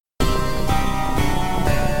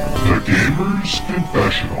Gamers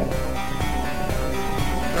Confessional.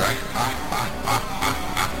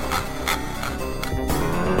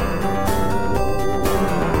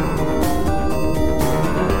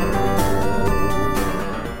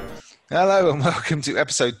 Hello and welcome to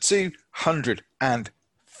episode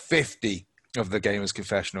 250 of the Gamers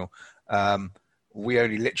Confessional. We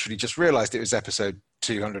only literally just realised it was episode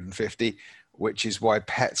 250, which is why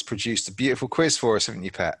Pet's produced a beautiful quiz for us, haven't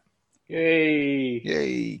you, Pet? Yay!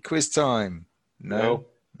 Yay! Quiz time. No,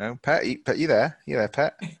 Pet, you there? You there,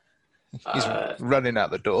 Pet? He's running out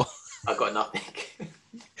the door. I've got nothing.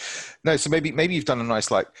 No, so maybe you've done a nice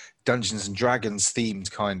like Dungeons and Dragons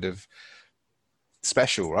themed kind of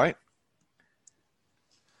special, right?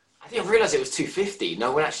 I didn't realise it was 250.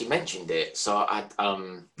 No one actually mentioned it, so I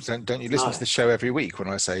Don't you listen to the show every week when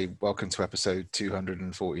I say welcome to episode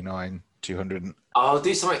 249, 200? I'll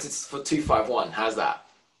do something for 251. How's that?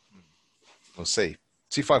 We'll see.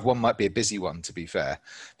 251 might be a busy one, to be fair,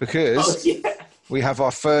 because we have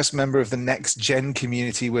our first member of the next gen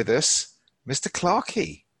community with us, Mr.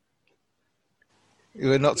 Clarky.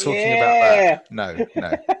 We're not talking about that. No.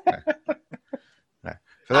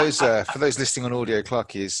 For those listening on audio,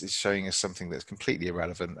 Clarky is showing us something that's completely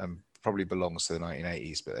irrelevant and probably belongs to the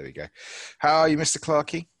 1980s, but there we go. How are you, Mr.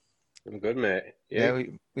 Clarky? I'm good, mate. Yeah,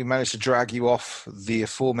 we managed to drag you off the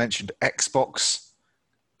aforementioned Xbox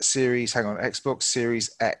Series. Hang on, Xbox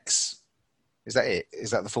Series X. Is that it? Is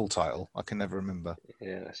that the full title? I can never remember.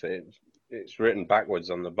 Yeah, that's it. It's written backwards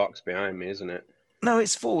on the box behind me, isn't it? No,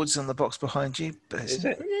 it's forwards on the box behind you. But it's Is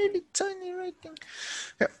it? really tiny writing.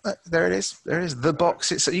 Yeah, there it is. There it is. The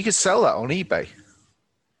box. You could sell that on eBay.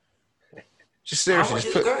 Just seriously. How much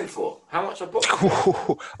is it going for? How much a box?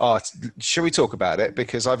 Shall we talk about it?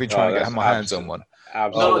 Because I've been trying to get my hands on one.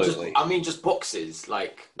 Absolutely. No, just boxes.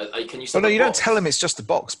 Like, can you? Oh no, you don't tell them it's just a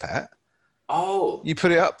box, Pat. Oh. You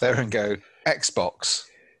put it up there and go Xbox.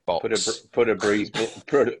 Box. Put a brick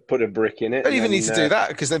in it. Don't even need to do that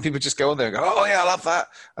because then people just go on there and go, oh yeah, I love that,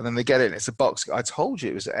 and then they get it and it's a box. I told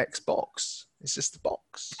you it was an Xbox. It's just a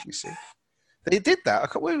box. You see, they did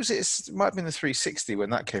that. Where was it? It might have been the 360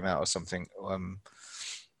 when that came out or something.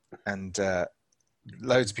 And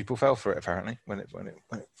loads of people fell for it apparently when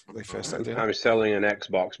they first started doing it. I'm selling an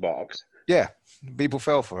Xbox box. Yeah, people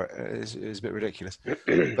fell for it. It was a bit ridiculous.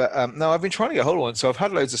 But no, I've been trying to get hold of one. So I've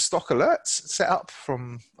had loads of stock alerts set up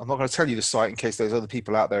from, I'm not going to tell you the site in case there's other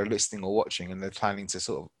people out there listening or watching and they're planning to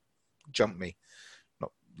sort of jump me.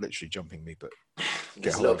 Not literally jumping me, but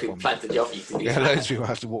There's a lot of people plan to jump you. Yeah, loads of people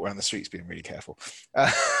have to walk around the streets being really careful.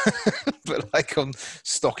 But like on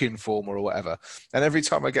Stock Inform or whatever. And every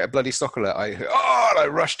time I get a bloody stock alert, I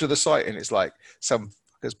rush to the site and it's like some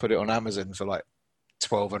fuckers put it on Amazon for like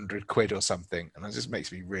 1,200 quid or something, and it just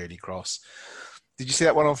makes me really cross. Did you see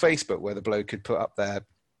that one on Facebook where the bloke could put up there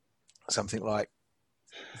something like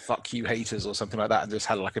 "fuck you haters" or something like that, and just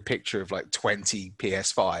had like a picture of like 20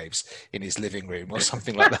 PS5s in his living room or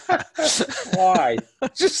something like that? Why?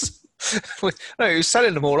 No, he was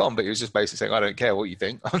selling them all on, but he was just basically saying, "I don't care what you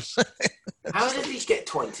think." How did he get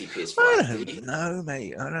 20 PS5? I don't know,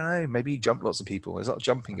 mate. I don't know. Maybe he jumped lots of people. There's a lot of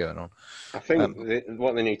jumping going on. I think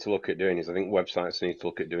what they need to look at doing is, I think websites need to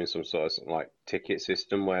look at doing some sort of like ticket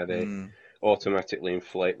system where they automatically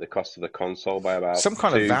inflate the cost of the console by about some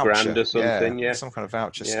kind of voucher $2,000 or something. Yeah, some kind of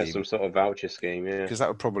voucher scheme. Yeah, some sort of voucher scheme. Yeah, because that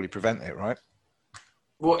would probably prevent it, right?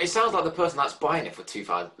 Well, it sounds like the person that's buying it for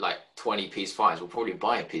 20 PS5s will probably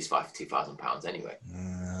buy a PS5 for £2,000 anyway.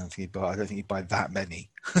 I don't think he'd buy that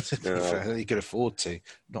many. No. He could afford to,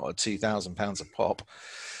 not at £2,000 a pop.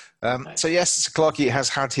 So yes, Clarky has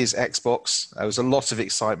had his Xbox. There was a lot of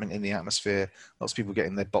excitement in the atmosphere. Lots of people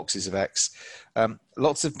getting their boxes of X.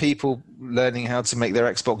 Lots of people learning how to make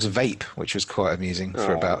their Xbox vape, which was quite amusing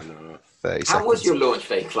for about 30 seconds. How was your launch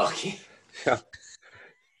day, Clarky?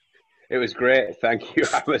 It was great, thank you,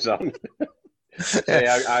 Amazon.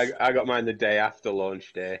 I got mine the day after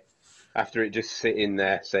launch day, after it just sitting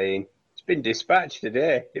there saying, it's been dispatched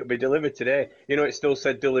today, it'll be delivered today. You know, it still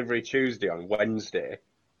said delivery Tuesday on Wednesday.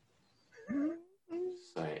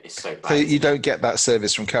 It's so bad. So you don't get that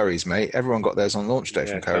service from Curry's, mate. Everyone got theirs on launch day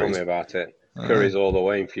from Curry's. Tell me about it. Curry's all the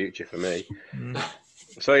way in future for me.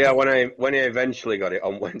 So yeah, when I eventually got it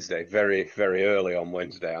on Wednesday, very, very early on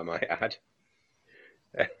Wednesday, I might add.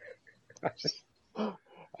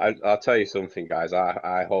 I'll tell you something, guys.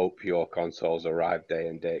 I hope your consoles arrive day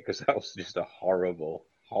and date, because that was just a horrible,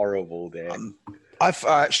 horrible day. I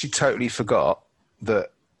actually totally forgot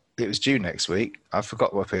that it was due next week. I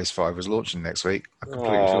forgot my PS5 was launching next week. I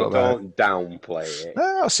completely forgot that. Don't downplay it.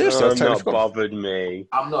 No, Oh, seriously, I I'm totally not forgot. bothered, me.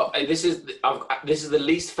 I'm not. This is the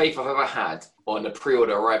least faith I've ever had on a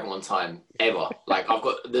pre-order arriving on time ever. Like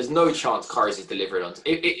there's no chance Curry's is delivered on.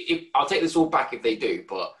 If I'll take this all back if they do,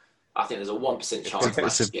 but I think there's a 1% chance.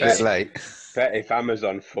 It's a bit late. Bet if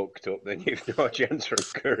Amazon fucked up, then you've no chance from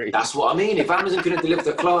Curry. That's what I mean. If Amazon couldn't deliver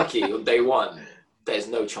to Clarky on day one, there's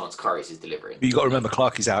no chance Curry's is delivering. You got to remember,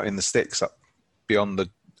 Clarky's out in the sticks up beyond the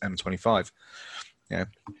M25. Yeah,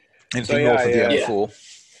 anything north of the M4.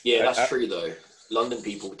 Yeah, that's true though. London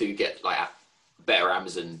people do get like better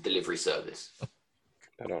Amazon delivery service.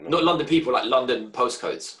 I don't know. Not London people, like London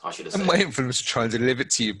postcodes, I should have said. I'm waiting for them to try and deliver it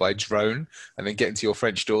to you by drone and then get into your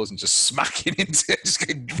French doors and just smacking into it, just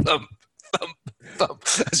going thump, thump, thump,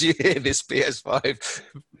 as you hear this PS5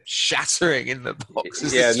 shattering in the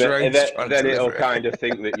box. Yeah, then it'll kind of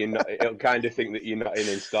think that you're not. It'll kind of think that you're not in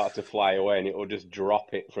and start to fly away, and it'll just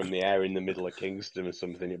drop it from the air in the middle of Kingston or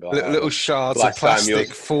something. You'll be like, little shards of plastic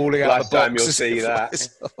falling out of the box. Last time you'll see that.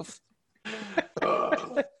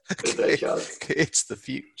 It's the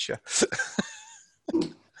future.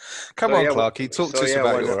 Come on, Clarky, talk to us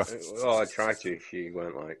about your... Oh, I tried to. She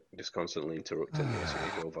weren't like just constantly interrupting me, so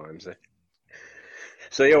you go vibes.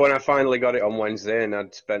 So yeah, when I finally got it on Wednesday, and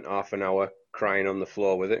I'd spent half an hour crying on the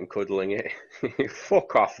floor with it and cuddling it.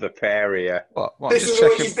 Fuck off the pair here. What? This is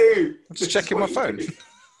what you do. I'm just checking my phone.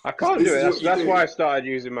 I can't do it. That's why I started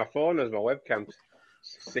using my phone as my webcam.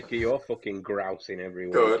 Sick of your fucking grousing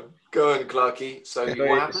everywhere. Go on, Clarky. So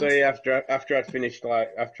yeah, after I'd finished,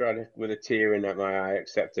 with a tear in my eye,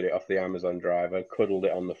 accepted it off the Amazon driver, cuddled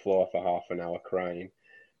it on the floor for half an hour crying.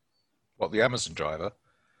 What, the Amazon driver?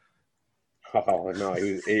 Oh no,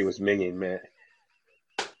 he was minging, mate.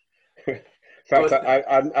 In fact,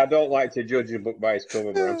 I don't like to judge a book by its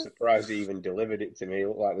cover, but I'm surprised he even delivered it to me. He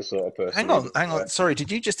looked like the sort of person. Hang on. Sorry,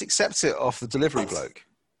 did you just accept it off the delivery bloke?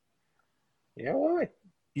 Yeah, why?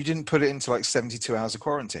 You didn't put it into like 72 hours of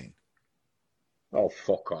quarantine? Oh,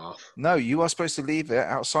 fuck off. No, you are supposed to leave it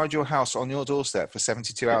outside your house on your doorstep for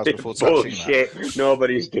 72 hours before touching Bullshit. that.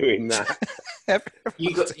 Nobody's doing that. You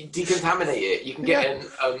decontaminate it. You can get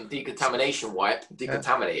a decontamination wipe,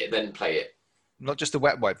 decontaminate it, then play it. Not just a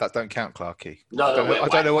wet wipe. That don't count, Clarky. I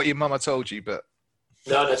don't know what your mama told you, but...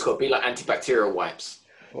 No, it's got to be like antibacterial wipes.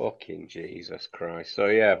 Fucking Jesus Christ. So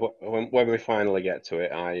yeah, when we finally get to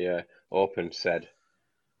it, I opened said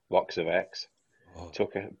box of X.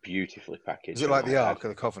 Took a beautifully packaged. Is it like the Ark of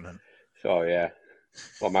the Covenant? Oh yeah.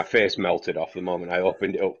 Well, my face melted off the moment I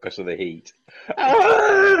opened it up because of the heat.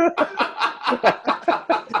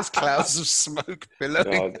 There's clouds of smoke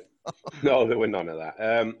billowing. No, there were none of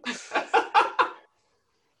that.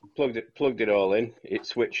 Plugged it all in. It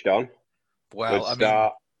switched on.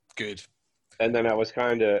 Well, good. And then I was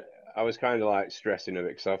kind of like stressing a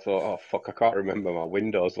bit because I thought, oh fuck, I can't remember my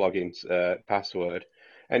Windows login password.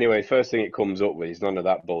 Anyway, first thing it comes up with is none of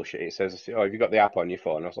that bullshit. It says, oh, have you got the app on your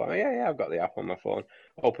phone? I was like, oh, yeah, I've got the app on my phone.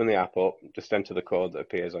 Open the app up, just enter the code that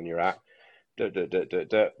appears on your app.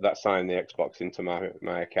 That signed the Xbox into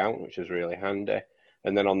my account, which was really handy.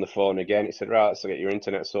 And then on the phone again, it said, right, let's get your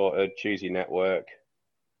internet sorted, choose your network,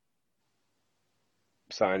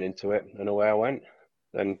 sign into it, and away I went.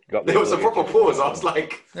 Then got there was a proper pause. I was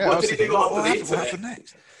like, what did he do after the internet? What happened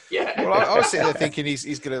next? Yeah. Well, I was sitting there thinking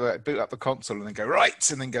he's going to boot up the console and then go,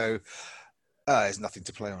 right, and then go, there's nothing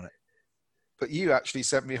to play on it. But you actually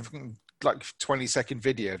sent me a 20-second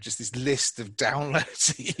video of just this list of downloads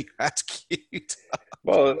that you had queued up.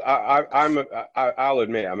 Well, I'll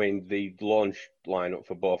admit, I mean, the launch lineup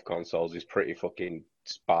for both consoles is pretty fucking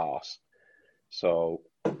sparse. So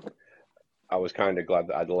I was kind of glad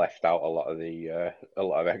that I'd left out a lot of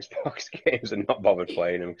Xbox games and not bothered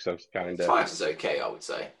playing them because I was kind of... 5 is okay, I would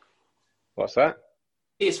say. What's that?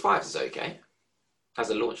 PS5 is okay.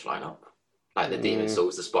 Has a launch lineup. Like the Demon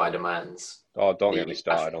Souls, the Spider-Mans. Oh, don't get me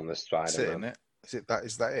started on the Spider-Man. Is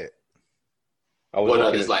that it?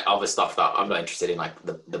 There's like other stuff that I'm not interested in, like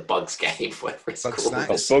the Bugs game, whatever it's called.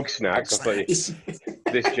 Snacks. Bug Snacks.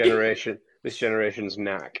 This generation's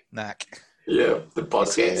knack. Yeah, the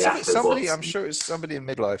Bugs game. I'm sure it's somebody in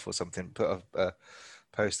midlife or something put a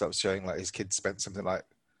post up showing like his kid spent something like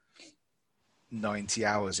 90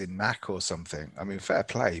 hours in Knack or something. I mean, fair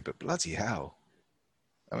play, but bloody hell.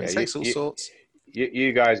 I mean, it takes all sorts.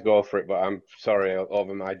 You guys go for it, but I'm sorry,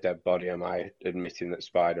 over my dead body, am I admitting that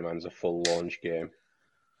Spider-Man's a full launch game?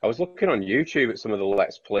 I was looking on YouTube at some of the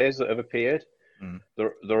Let's Plays that have appeared.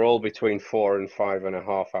 They're all between 4 and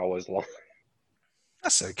 5.5 hours long.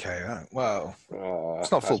 That's okay, huh? Well,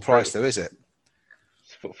 it's not full price though, is it?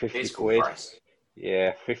 It's 50 quid.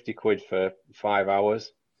 Yeah, 50 quid for 5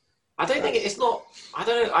 hours. I don't think it's not. I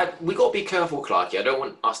don't know. We got to be careful, Clarky. I don't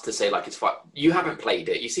want us to say like it's fun. You haven't played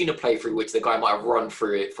it. You've seen a playthrough which the guy might have run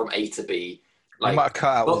through it from A to B. You might have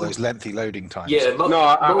cut out all mo- those lengthy loading times. Yeah, No,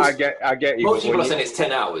 I get you. most But people when are saying it's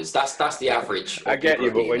 10 hours. That's the average. I Of get people you,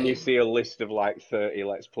 are but when beating you it. see a list of like 30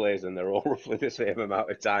 Let's Plays and they're all roughly the same amount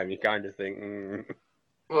of time, you kind of think,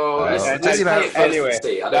 Well, let's you know, play it first Anyway, and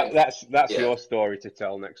see. that's Yeah. your story to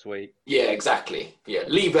tell next week. Yeah, exactly. Yeah,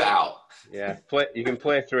 leave it out. Yeah, you can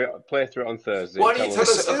play through it on Thursday. Why don't you tell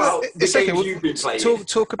us about the games you've been playing?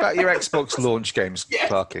 Talk about your Xbox launch games, Yeah.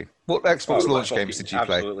 Clarky. What Xbox launch games did you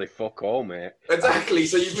play? Absolutely fuck all, mate. Exactly.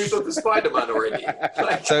 So you've moved on to Spider-Man already.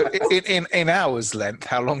 Like, So in hours length,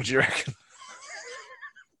 how long do you reckon?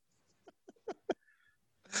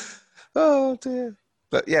 Oh dear.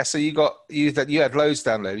 But yeah, so you had loads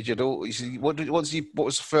downloaded. You had all. What was the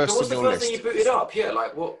first so what's on the your first list? thing you booted up? Yeah,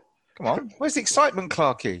 like what? Come on, where's the excitement,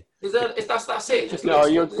 Clarky? That's it? Just No,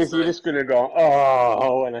 list it, because there's you're just gonna go,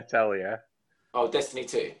 oh, when I tell you. Oh, Destiny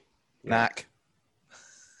 2. Knack.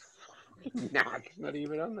 Nah, it's not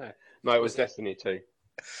even on there. No, it was Destiny 2.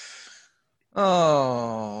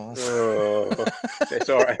 Oh. It's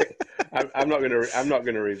all right. I'm not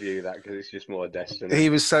gonna review that because it's just more Destiny. He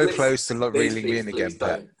was so close to Please, reeling me in again,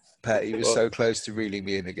 don't. Pat. He was so close to reeling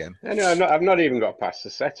me in again. No, I've not even got past the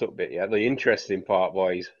setup bit yet. The interesting part,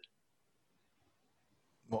 boys.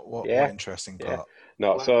 What interesting part? Yeah.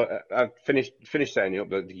 No, so I've finished setting up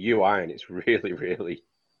the UI, and it's really, really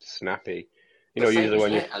snappy. You know, usually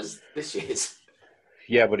when you as this year's.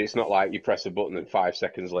 Yeah, but it's not like you press a button and 5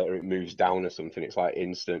 seconds later it moves down or something. It's like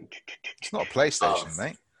instant. It's not a PlayStation,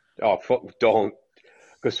 mate. Oh, fuck, don't.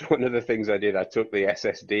 Because one of the things I did, I took the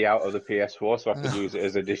SSD out of the PS4 so I could use it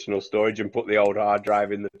as additional storage and put the old hard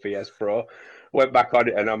drive in the PS Pro. Went back on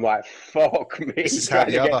it and I'm like, fuck me. This is how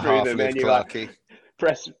the other half lived, Clarky.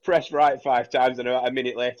 Press right 5 times and about a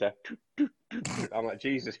minute later, I'm like,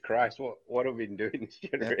 Jesus Christ, what have we been doing this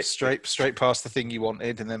generation? Yeah, straight past the thing you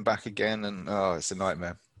wanted and then back again, and it's a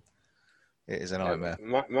nightmare. It is a nightmare.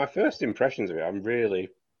 My first impressions of it, I'm really,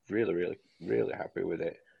 really, really, really happy with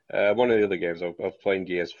it. One of the other games, I was playing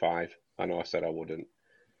Gears 5. I know I said I wouldn't,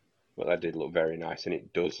 but that did look very nice, and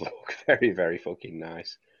it does look very, very fucking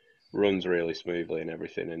nice. Runs really smoothly and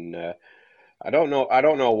everything, and I don't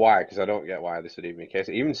know why, because I don't get why this would even be the case.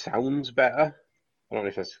 It even sounds better. I don't know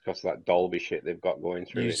if that's because of that Dolby shit they've got going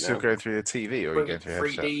through it now. You still going through your TV, or are you going through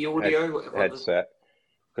 3D audio? Headset.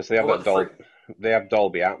 Because they have they have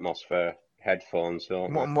Dolby Atmos for headphones,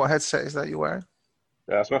 don't they? What headset is that you're wearing?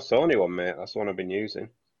 That's my Sony one, mate. That's the one I've been using.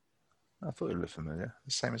 I thought it looked familiar.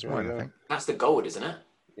 The same as mine, I think. That's the gold, isn't it?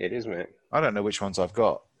 It is, mate. I don't know which ones I've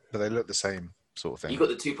got, but they look the same sort of thing. You got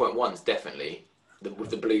the 2.1s, definitely.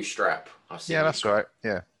 With the blue strap. I've seen. Yeah, that's right.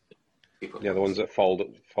 Yeah. Yeah, the ones that fold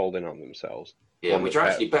in on themselves. Yeah, which are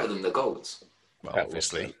actually better than the golds. Well,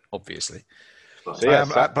 obviously. So, yeah,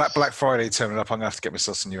 Black Friday turning up. I'm gonna have to get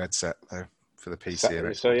myself some new headset though for the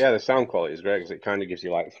PC. So yeah, the sound quality is great because it kind of gives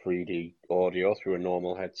you like 3D audio through a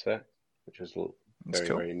normal headset, which is very,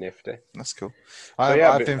 cool. very nifty. That's cool.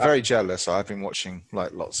 I've been very jealous. I've been watching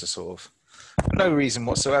like lots of sort of no reason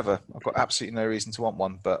whatsoever. I've got absolutely no reason to want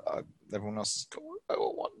one, but everyone else has got. I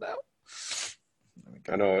want one now.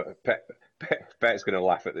 I know Pet's going to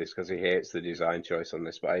laugh at this because he hates the design choice on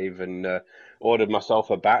this, but I even ordered myself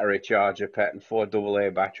a battery charger, Pet, and 4 AA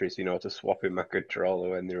batteries, to swap in my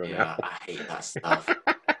controller when they run out. Yeah, I hate that stuff.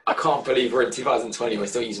 I can't believe we're in 2020. We're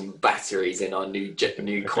still using batteries in our new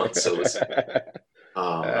consoles.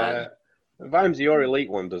 Oh man. Vimes, your Elite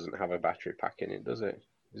one doesn't have a battery pack in it, does it?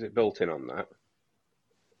 Is it built in on that?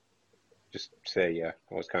 Just say yeah.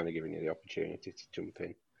 I was kind of giving you the opportunity to jump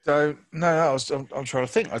in. So I'm trying to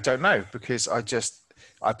think. I don't know because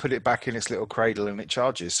I put it back in its little cradle and it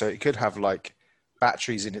charges. So it could have like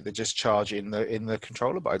batteries in it that just charge in the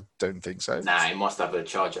controller, but I don't think so. Nah, it must have a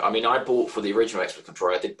charger. I mean, I bought for the original Xbox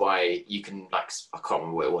controller. I did buy. You can I can't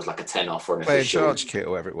remember what it was, like a $10 for an Play official charge kit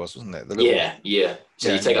or whatever it was, wasn't it? Yeah.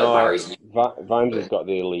 So you take out the batteries. Vimes has got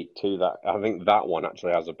the Elite 2. That I think that one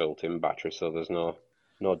actually has a built-in battery, so there's no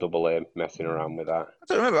AA messing around with that. I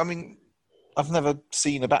don't remember. I mean, I've never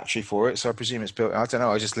seen a battery for it, so I presume it's built. I don't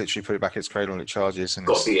know. I just literally put it back in its cradle and it charges. And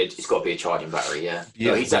It's got to be a charging battery, yeah.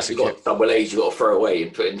 Yeah, no, he's actually got double A's. You got to throw away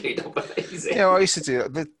and put in new double A's in. Yeah, well, I used to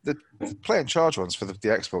do the play and charge ones for the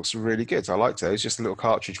Xbox were really good. I liked those. Just the little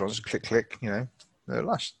cartridge ones, click, click. They're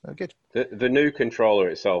lush. They're good. The new controller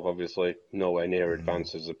itself, obviously, nowhere near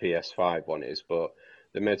advanced as the PS5 one is, but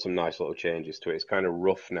they made some nice little changes to it. It's kind of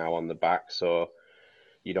rough now on the back, so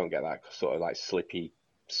you don't get that sort of like slippy,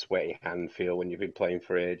 sweaty hand feel when you've been playing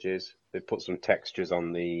for ages. They put some textures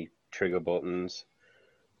on the trigger buttons.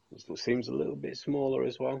 It seems a little bit smaller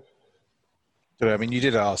as well. But I mean, you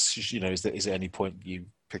did ask, is there any point you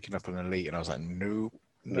picking up an Elite? And I was like, no,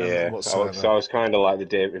 none Yeah, whatsoever. I was kind of like the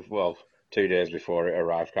day, 2 days before it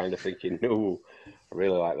arrived, kind of thinking, no, I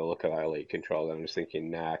really like the look of that Elite controller. I'm just thinking,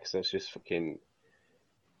 nah, because that's just fucking.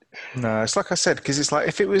 No, it's like I said, because it's like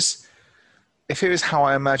if it was how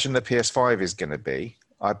I imagine the PS5 is going to be,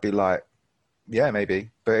 I'd be like, yeah, maybe,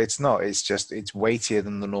 but it's not. It's just it's weightier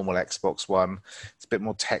than the normal Xbox One. It's a bit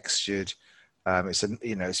more textured.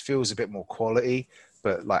 It feels a bit more quality,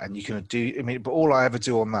 but like, and you can do. I mean, but all I ever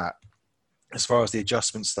do on that, as far as the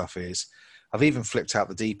adjustment stuff is, I've even flipped out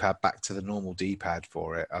the D-pad back to the normal D-pad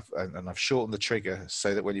for it, and I've shortened the trigger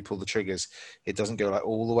so that when you pull the triggers, it doesn't go like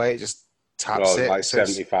all the way. It just taps Well, it. like So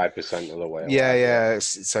 75% of the way. yeah, Like, yeah.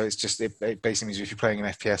 So it's just it basically means if you're playing an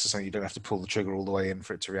FPS or something, you don't have to pull the trigger all the way in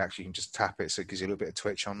for it to react. You can just tap it, so it gives you a little bit of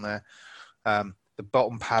twitch on there. The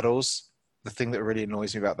bottom paddles, the thing that really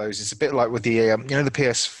annoys me about those is a bit like with the the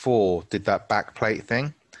PS4 did that backplate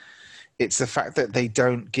thing. It's the fact that they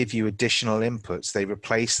don't give you additional inputs; they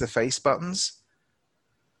replace the face buttons.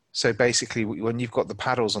 So basically, when you've got the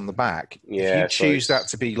paddles on the back, if you yeah, so choose that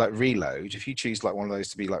it's to be like reload, if you choose like one of those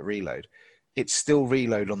to be like reload, it's still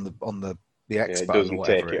reload on the yeah, X it button or doesn't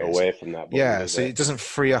take whatever it it is. away from that button, Yeah, does so it? it doesn't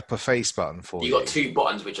free up a face button for You you. got two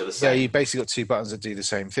buttons which are the Yeah, same. you basically got two buttons that do the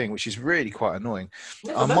same thing, which is really quite annoying.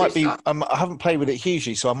 Never noticed that. I haven't played with it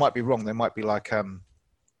hugely, so I might be wrong. There might be like A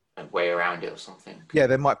way around it or something. yeah,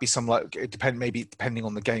 there might be some like depending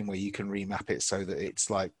on the game where you can remap it so that it's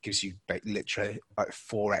like gives you literally like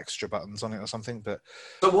 4 extra buttons on it or something. But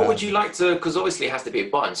So what would you like to? Because obviously it has to be a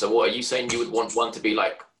button. So what are you saying? You would want one to be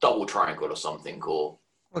like double triangle or something, or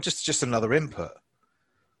well, just another input.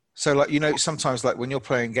 So like sometimes like when you're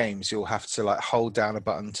playing games, you'll have to like hold down a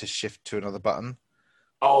button to shift to another button.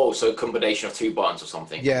 oh, so a combination of two buttons or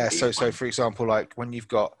something. Yeah. Would be So one. for example, like when you've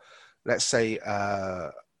got, let's say,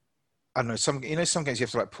 I don't know, some games you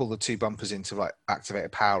have to like pull the two bumpers in to like activate a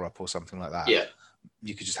power up or something like that. Yeah,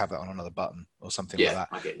 You could just have that on another button or something like yeah, that.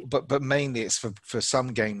 I get you. But mainly it's for some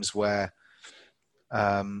games where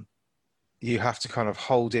you have to kind of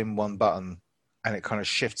hold in one button and it kind of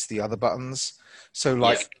shifts the other buttons. So Yeah,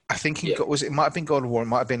 like I think yeah, it might have been God of War, it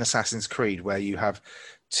might have been Assassin's Creed where you have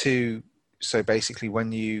two. So basically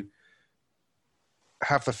when you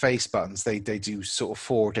have the face buttons, they do sort of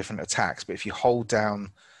 4 different attacks, but if you hold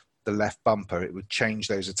down the left bumper, it would change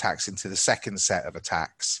those attacks into the second set of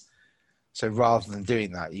attacks. So rather than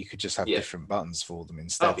doing that, you could just have yeah. different buttons for them That'd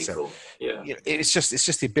instead. be So cool. Yeah, it's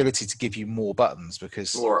just the ability to give you more buttons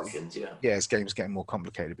because more options. Yeah. yeah, as games getting more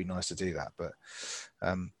complicated, it'd be nice to do that. But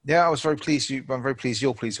yeah, I was very pleased. I'm very pleased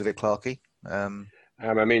you're pleased with it, Clarky. I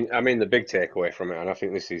mean, the big takeaway from it, and I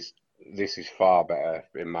think this is far better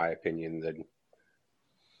in my opinion than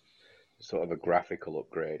sort of a graphical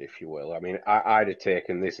upgrade, if you will. I mean, I'd have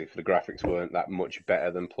taken this if the graphics weren't that much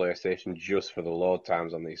better than PlayStation, just for the load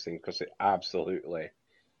times on these things, because it's absolutely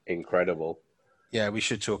incredible. Yeah, we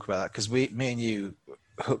should talk about that because me and you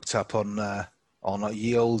hooked up on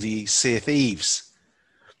ye olde Sea of Thieves.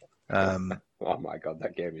 Oh my God,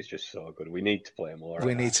 that game is just so good. We need to play more.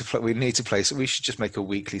 We need to play. We need to play. So we should just make a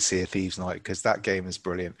weekly Sea of Thieves night because that game is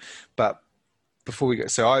brilliant. But before we go,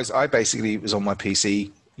 so I basically was on my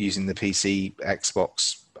PC using the PC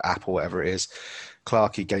Xbox app or whatever it is.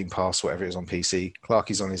 Clarky Game Pass, whatever it is on PC.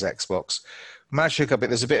 Clarky's on his Xbox. Managed to hook up it.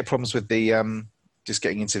 There's a bit of problems with the just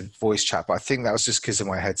getting into voice chat, but I think that was just because of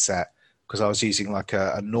my headset because I was using like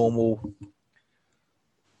a normal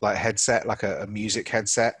like headset, like a music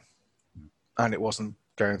headset, and it wasn't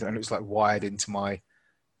going. And it was like wired into my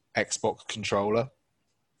Xbox controller.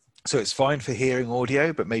 So it's fine for hearing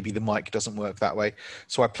audio, but maybe the mic doesn't work that way.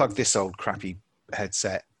 So I plugged this old crappy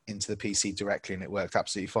headset into the PC directly and it worked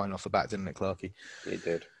absolutely fine off the bat, didn't it, Clarky? It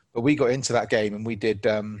did. But we got into that game and we did,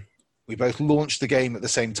 we both launched the game at the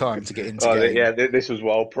same time to get into game. Yeah, this was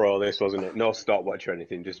well pro, this wasn't it? No stopwatch or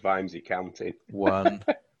anything, just Vimesy counting. 1,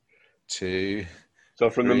 2. So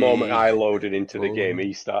from 3, the moment I loaded into 4, the game,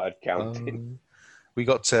 he started counting. We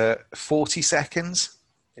got to 40 seconds.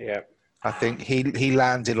 Yeah. I think he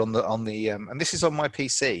landed on the and this is on my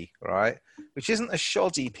PC, right? Which isn't a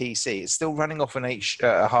shoddy PC. It's still running off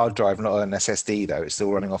a hard drive, not an SSD though. It's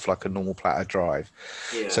still running off like a normal platter drive.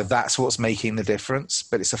 Yeah. So that's what's making the difference.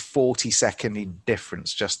 But it's a 40-second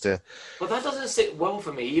difference just to. But that doesn't sit well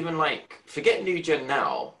for me. Even like forget new gen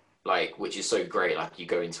now, like which is so great. Like you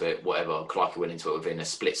go into it, whatever. Clarky went into it within a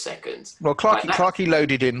split second. Well, Clarky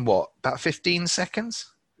loaded in what about 15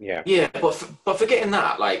 seconds? Yeah. Yeah, but forgetting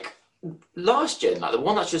that, like. Last gen, like the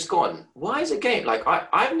one that's just gone, why is a game like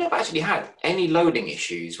I've never actually had any loading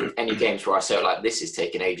issues with any games where I say like this is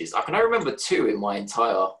taking ages. I remember 2 in my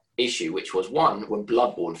entire issue, which was 1 when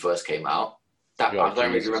Bloodborne first came out. That Oh, I don't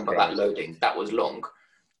really Jesus remember Christ. that loading. That was long,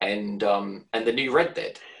 and the new Red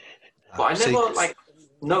Dead. But I See, never like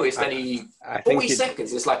noticed any I 40 think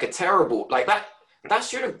seconds. It's like a terrible like that. That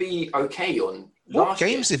shouldn't be okay on what last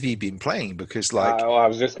games year. have you been playing? Because like, I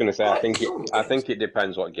was just going to say, Like normal I games. think it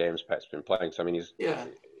depends what games Pet's been playing. So I mean, Yeah.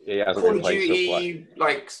 he hasn't Call been of playing stuff like. Duty,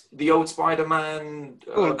 like the old Spider-Man.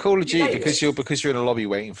 Call of You Duty, name it. because you're in a lobby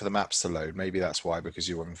waiting for the maps to load. Maybe that's why, because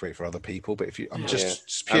you want to wait for other people. But if you, I'm Yeah. Yeah,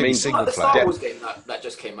 just I purely mean, Well, like single the Star player. Wars game that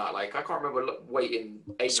just came out. Like I can't remember waiting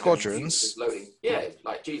 800 views Squadrons. just loading. Yeah,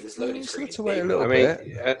 like Jesus, loading Just screen. need to wait a There you little I go.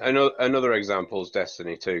 mean, bit. another example is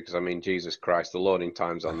Destiny 2, because I mean, Jesus Christ, the loading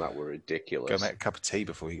times on that were Go ridiculous. make a cup of tea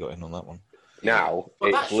before you got in on that one. Yeah, Now but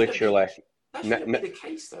it's literally that shouldn't be the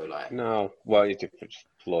case though. Like, no. Well, it's just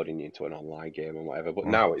loading you into an online game and whatever. But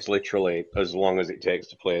Right. now it's literally as long as it takes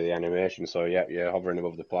to play the animation. So yeah, you're hovering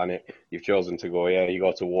above the planet. You've chosen to go. Yeah, you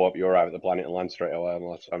go to warp. You arrive at the planet and land straight away.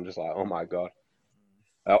 I'm just like, oh my god.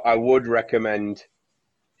 I would recommend.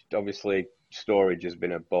 Obviously, storage has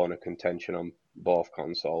been a bone of contention on both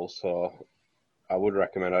consoles, so I would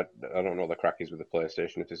recommend. I don't know what the crack is with the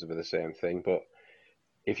PlayStation if this will be the same thing, but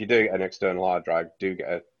if you do get an external hard drive, do get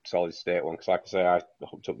a solid state one. Because, like I say, I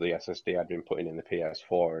hooked up the SSD I'd been putting in the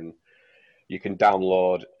PS4, and you can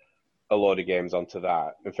download a load of games onto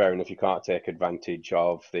that. And fair enough, you can't take advantage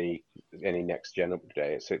of any next gen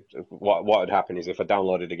updates. What would happen is if I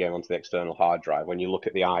downloaded a game onto the external hard drive, when you look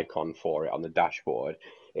at the icon for it on the dashboard,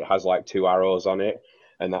 it has like two arrows on it.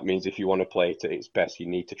 And that means if you want to play it at its best, you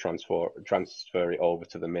need to transfer it over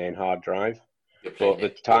to the main hard drive. you're playing But the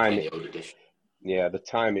it. You're time playing the old edition. yeah, the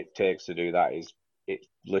time it takes to do that is it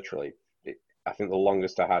literally. I think the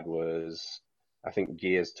longest I had was I think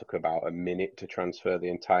Gears took about a minute to transfer the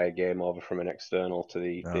entire game over from an external to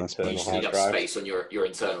the No, that's You internal just need hard enough drive. space on your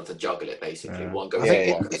internal to juggle it. Basically, Yeah. one I goes think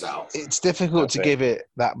in, one goes out. it's difficult That's to it. give it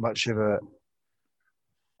that much of a.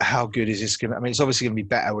 How good is this going to? I mean, it's obviously going to be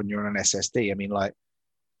better when you're on an SSD. I mean, like,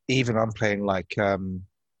 even I'm playing like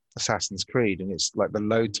Assassin's Creed, and it's like the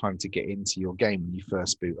load time to get into your game when you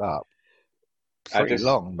first boot up. I Pretty just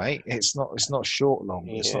long, mate. It's not short long.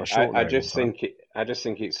 It's not yeah, a short I loading just time. think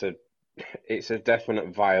it's a definite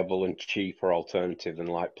viable and cheaper alternative than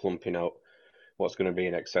like plumping out what's going to be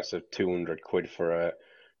in excess of 200 quid for a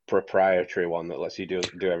proprietary one that lets you do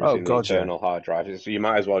Oh everything in the God, yeah. internal hard drive. So you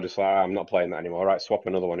might as well just like, I'm not playing that anymore. All right, swap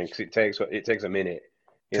another one in because it takes a minute.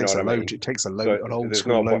 You know Takes what a I mean? load. It takes a So load, an old there's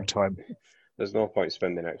school no load point. time. There's no point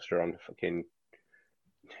spending extra on fucking.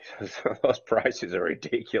 Those prices are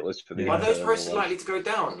ridiculous for the Yeah. Are those internal prices ones. likely to go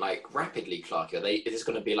down like rapidly, Clarky? Is this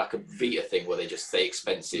going to be like a Vita thing where they just stay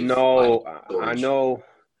expensive? No, Like, I storage? know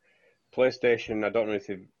PlayStation. I don't know if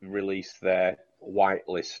they've released their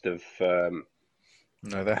whitelist of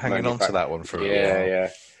No, they're hanging on to manufacturers. that one for a little Yeah, while. yeah.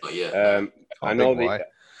 Not yet. No. I Can't know think why.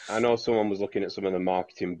 I know someone was looking at some of the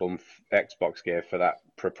marketing bump Xbox gave for that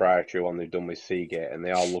proprietary one they've done with Seagate, and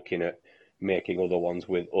they are looking at making other ones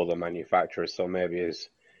with other manufacturers. So maybe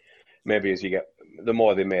as you get the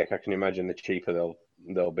more they make, I can imagine the cheaper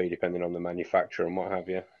they'll be depending on the manufacturer and what have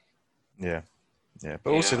you. Yeah, yeah.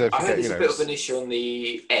 But also Yeah, don't I heard forget, there's you a know, bit of an issue on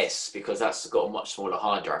the S because that's got a much smaller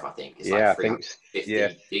hard drive. I think it's like Yeah, I think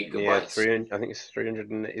 350 gigabytes. 300. I think it's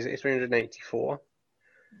 300. Is it 384?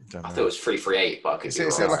 don't I know. thought it was 338, but I could be Is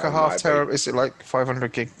it wrong. like a It half might be tera? Is it like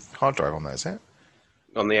 500 gig hard drive on there? Is it?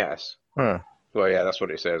 on the S. Huh. Well, yeah, that's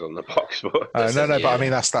what it says on the box, but No, It says, but I yeah, mean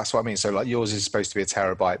that's what I mean. So like yours is supposed to be a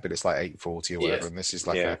terabyte, but it's like 840 or whatever, yeah. and this is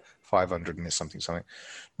like yeah, a 500 and it's something.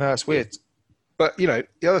 No, it's weird. But you know,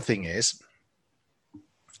 the other thing is,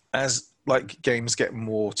 as like games get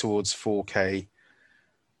more towards 4K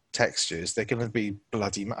textures, they're going to be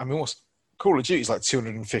bloody. I mean, what's Call of Duty is like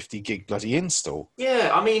 250 gig bloody install. Yeah,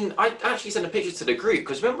 I mean, I actually sent a picture to the group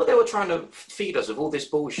because remember they were trying to feed us with all this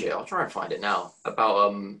bullshit. I'll try and find it now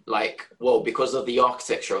about because of the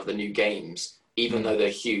architecture of the new games, even though they're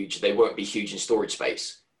huge, they won't be huge in storage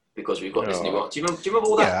space because we've got this new. Oh. Do you remember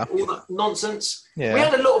all that nonsense? Yeah. We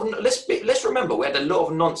had a lot of let's remember we had a lot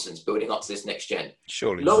of nonsense building up to this next gen.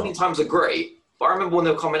 Surely Loading not. times are great, but I remember when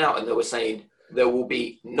they were coming out and they were saying there will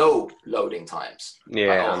be no loading times.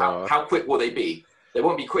 yeah. I Like, know. how quick will they be? They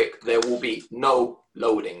won't be quick. There will be no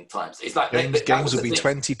loading times. It's like Games will be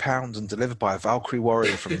 £20 and delivered by a Valkyrie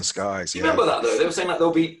warrior from the skies. Do you remember that though? They were saying that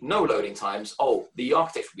there'll be no loading times. Oh, the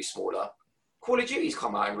architecture will be smaller. Call of Duty's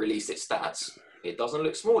come out and released its stats. It doesn't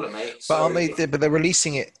look smaller, mate. But So, aren't they? But they're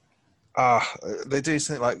releasing it. They do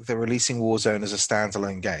something like they're releasing Warzone as a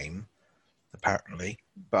standalone game, apparently.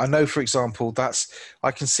 But I know, for example,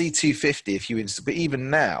 I can see 250 if you install. But even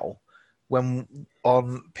now, when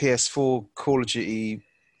on PS4 Call of Duty,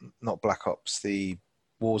 not Black Ops, the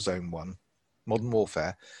Warzone one, Modern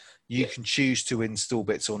Warfare, you can choose to install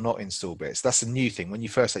bits or not install bits. That's a new thing. When you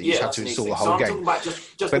first you Yeah, just had that's to a new install thing. the So whole I'm game. talking about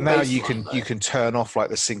just But the now baseline, you can turn off like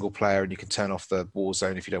the single player, and you can turn off the war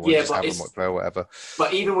zone if you don't want to Yeah, just have a multiplayer or whatever.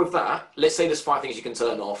 but even with that, let's say there's 5 things you can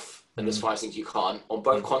turn off, and there's 5 things you can't. On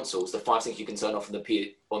both consoles, the 5 things you can turn off on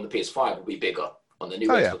the PS5 will be bigger. On the new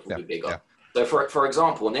Xbox will be bigger. Yeah. So for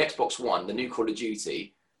example, on the Xbox One, the new Call of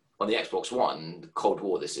Duty on the Xbox One, Cold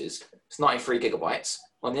War, it's 93 gigabytes.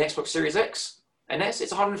 On the Xbox Series X and S,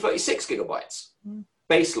 it's 136 gigabytes.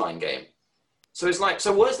 Baseline game. So it's like,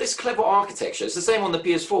 so where's this clever architecture? It's the same on the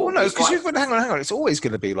PS4. Well, no, because PS5. hang on. It's always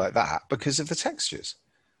going to be like that because of the textures.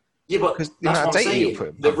 Yeah, but Because that's what I'm saying.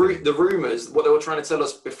 The rumors, what they were trying to tell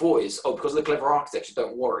us before is, because of the clever architecture,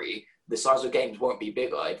 don't worry, the size of games won't be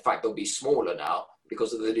bigger. In fact, they'll be smaller now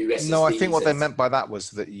because of the new SSDs. No, I think what they meant by that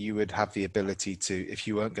was that you would have the ability to, if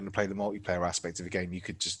you weren't going to play the multiplayer aspect of a game, you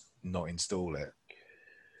could just not install it.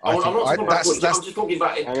 I'm not talking about I'm just talking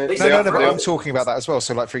about it. But I'm talking about that as well.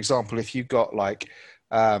 So, like, for example, if you got like,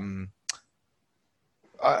 I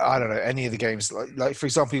don't know, any of the games, like for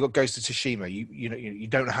example, you got Ghost of Tsushima. You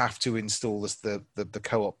don't have to install the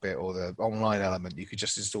co-op bit or the online element. You could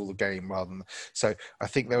just install the game rather than. So I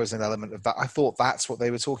think there was an element of that. I thought that's what they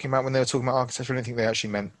were talking about when they were talking about architecture. I don't think they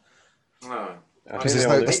actually meant. No.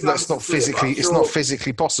 Because that's not physically. It's not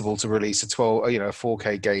physically possible to release a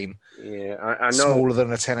 4K game. Yeah, I know. Smaller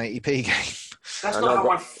than a 1080p game. That's not how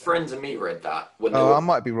my friends and me read that. I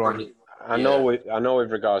might be wrong. I know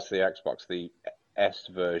with regards to the Xbox, the S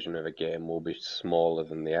version of a game will be smaller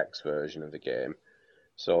than the X version of the game.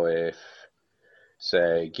 So if,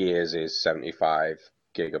 say, Gears is 75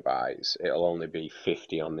 gigabytes, it'll only be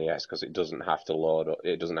 50 on the S because it doesn't have to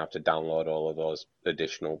download all of those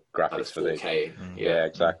additional graphics for the 4K. Yeah,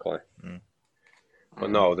 exactly. But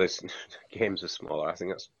no, this games are smaller. I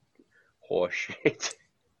think that's horseshit.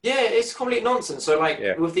 Yeah, it's complete nonsense. So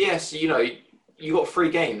with the S, you got 3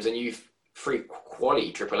 games and you've 3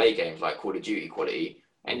 quality AAA games like Call of Duty quality,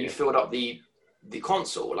 and you filled up the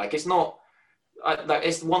console. Like, it's not.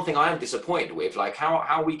 It's one thing I am disappointed with. Like, how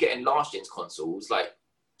are we getting last gen's consoles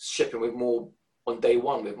shipping with more on day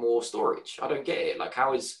one with more storage? I don't get it. Like,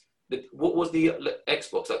 what was the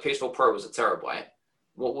Xbox? Like, PS4 Pro was a terabyte.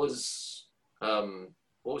 What was the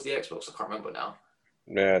Xbox? I can't remember now.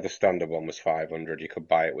 Yeah, the standard one was 500. You could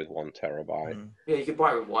buy it with 1 terabyte. Yeah, you could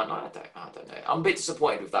buy it with 1. I don't know. I'm a bit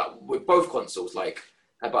disappointed with that. With both consoles,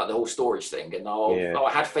 about the whole storage thing. And I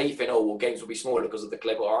had faith in, games will be smaller because of the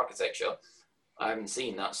clever architecture. I haven't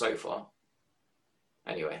seen that so far.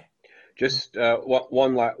 Anyway. Just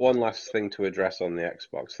one last thing to address on the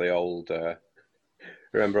Xbox. The old...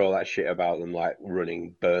 remember all that shit about them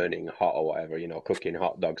running burning hot or whatever, cooking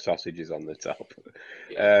hot dog sausages on the top.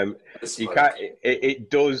 You can't. It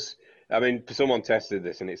does. I mean, someone tested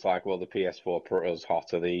this and it's like, well, the PS4 Pro's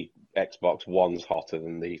hotter, the Xbox One's hotter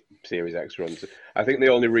than the Series X runs. I think the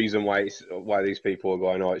only reason why these people are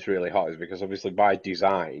going, it's really hot, is because obviously by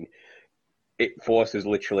design, it forces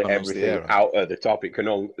literally everything out of the top. It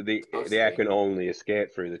can the air can only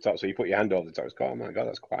escape through the top. So you put your hand over the top, it's oh my god,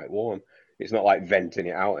 that's quite warm. It's not like venting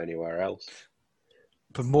it out anywhere else.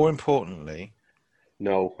 But more importantly...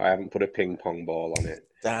 No, I haven't put a ping pong ball on it.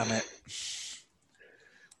 Damn it.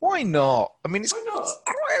 Why not? I mean, why not?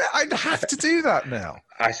 I'd have to do that now.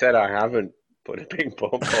 I said I haven't put a ping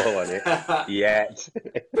pong ball on it yet.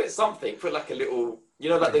 Put something. Put like a little...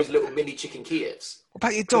 like those little mini chicken Kievs. What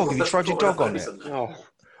about your dog? Have you tried your dog on it?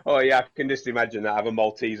 Oh yeah, I can just imagine that. I have a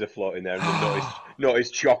Malteser floating there and notice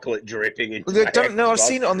chocolate dripping into No, I've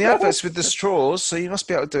seen it on the adverts with the straws, so you must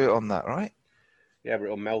be able to do it on that, right? Yeah, but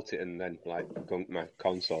it'll melt it and then gunk my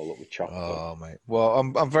console up with chocolate. Oh mate, well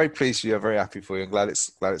I'm very pleased for you. I'm very happy for you. I'm glad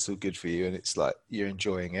it's all good for you and it's like you're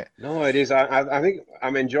enjoying it. No, it is. I think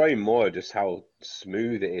I'm enjoying more just how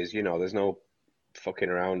smooth it is. There's no fucking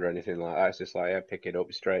around or anything like that. It's just pick it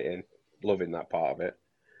up straight in. Loving that part of it.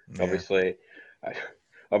 Yeah.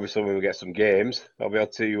 Obviously, when we get some games, I'll be able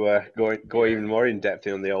to go even more in depth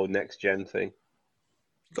on the old next gen thing.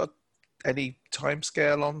 Got any time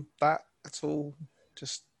scale on that at all?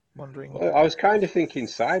 Just wondering. Well, I was kind of thinking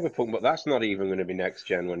Cyberpunk, but that's not even going to be next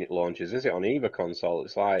gen when it launches, is it? On either console,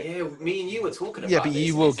 it's like me and you were talking about. Yeah, but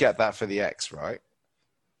you will get that for the X, right?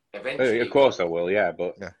 Eventually, of course I will. Yeah,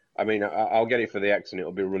 but I mean, I'll get it for the X, and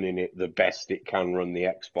it'll be running it the best it can run the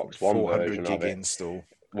Xbox One version of it. 400 gig install.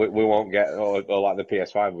 We won't get, or like the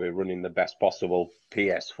PS5, we're running the best possible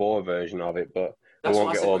PS4 version of it, but we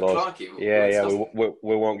won't get all those. Clarky,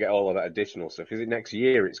 we won't get all of that additional stuff. Is it next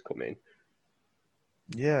year it's coming?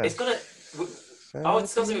 Yeah. It's gonna. I was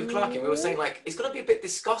discussing with Clarky. We were saying it's gonna be a bit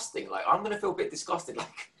disgusting. I'm gonna feel a bit disgusted.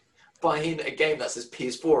 buying a game that says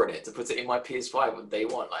PS4 in it to put it in my PS5 on day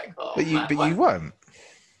one. Like, oh man, you won't.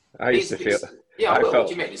 I used to feel. Yeah, I will. felt, What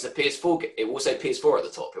do you mean? It's a PS4. It will say PS4 at the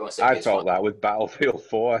top. It won't say I PS5. felt that with Battlefield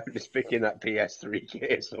 4, just picking that PS3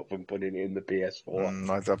 case up and putting it in the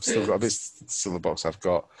PS4. I've still got it's still the box I've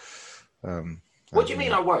got. What do you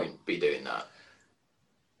mean I won't be doing that?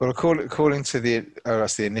 Well, according to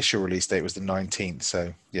that's the initial release date was the 19th.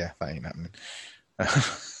 So yeah, that ain't happening.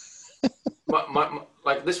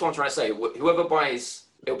 Like this one, I'm trying to say, whoever buys,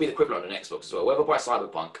 it'll be the equivalent on an Xbox as well. Whoever buys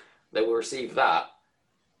Cyberpunk, they will receive that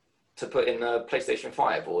to put in the PlayStation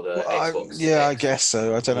 5 or the Xbox. I guess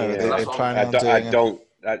so. I don't know. Yeah. They plan on doing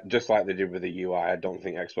just like they did with the UI. I don't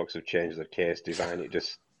think Xbox have changed the case design. It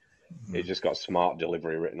just got smart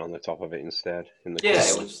delivery written on the top of it instead. In the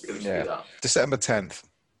it would just do that. December 10th.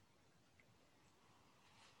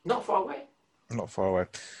 Not far away. Not far away.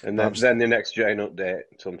 And then the next gen update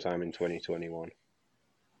sometime in 2021.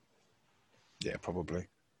 Yeah, probably.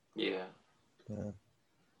 Yeah.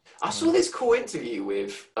 I saw this cool interview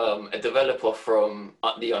with a developer from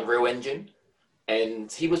the Unreal Engine,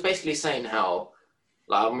 and he was basically saying how,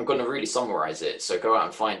 like, I'm going to really summarize it, so go out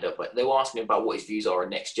and find it, but they were asking about what his views are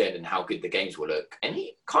on next gen and how good the games will look, and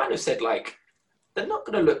he kind of said, like, they're not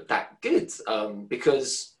going to look that good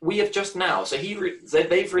because we have just now, so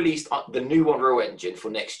they've released the new Unreal Engine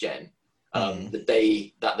for next gen the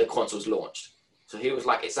day that the console's launched. So he was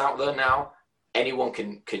like, it's out there now. Anyone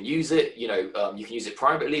can use it. You know, you can use it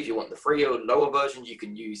privately if you want the free or lower versions. You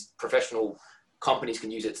can use professional companies can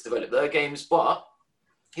use it to develop their games. But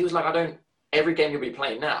he was like, every game you'll be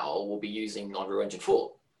playing now will be using Unreal Engine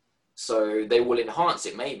 4. So they will enhance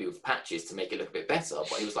it maybe with patches to make it look a bit better.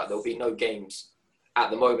 But he was like, there'll be no games at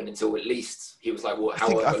the moment until at least, he was like, well,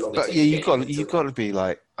 however long it takes. Yeah, you've got to be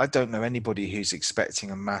like, I don't know anybody who's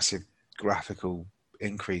expecting a massive graphical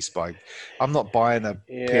increase by. I'm not buying a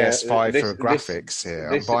PS5 for graphics here.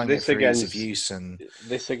 I'm buying it for ease of use. And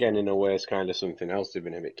this again, in a way, is kind of something else they've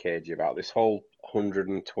been a bit cagey about. This whole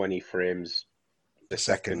 120 frames a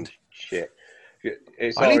second shit.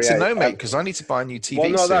 I need to know, mate, because I need to buy a new TV. Well,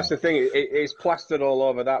 no, soon. that's the thing. It's plastered all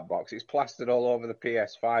over that box. It's plastered all over the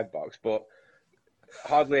PS5 box, but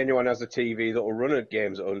hardly anyone has a TV that will run at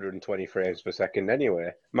games at 120 frames per second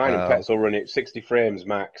anyway. Mine and Pets will run it 60 frames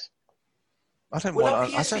max. I don't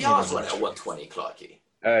want. PSVR's run at 120,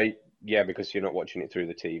 Clarky. Yeah, because you're not watching it through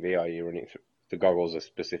the TV, are you? Running through, the goggles are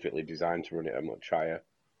specifically designed to run it at a much higher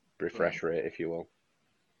refresh rate, if you will.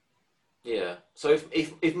 Yeah. So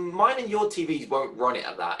if mine and your TVs won't run it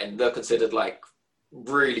at that, and they're considered like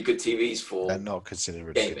really good TVs for, they're not considered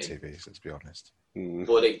really good TVs. Let's be honest.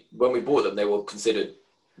 Well, when we bought them, they were considered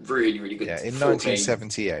really, really good. Yeah, in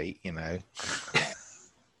 1978, you know.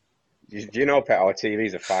 Do you know, Pet, our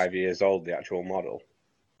TVs are 5 years old, the actual model?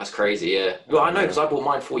 That's crazy, yeah. Well, I know because I bought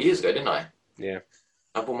mine 4 years ago, didn't I? Yeah.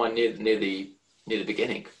 I bought mine near the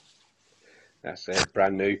beginning. That's it,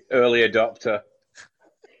 brand new, early adopter.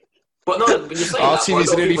 But no, when you're saying our that,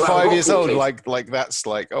 TV's nearly 5 years old. Like that's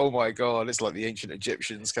like, oh my god, it's like the ancient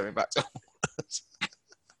Egyptians coming back to us.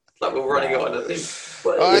 Like we're running on a thing.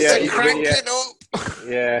 But, crank it up.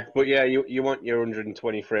 Yeah, but yeah, you want your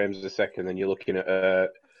 120 frames a second, and you're looking at a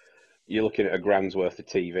grand's worth of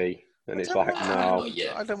TV, and it's like, no,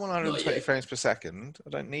 I don't want 120 frames per second. I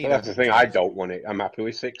don't need. Well, that's the thing. I don't want it. I'm happy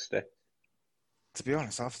with 60. To be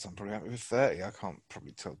honest, I'm probably happy with 30. I can't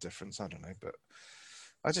probably tell the difference. I don't know, but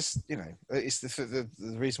I just, it's the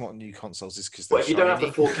reason what new consoles is because. But if you don't have the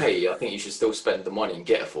 4K, I think you should still spend the money and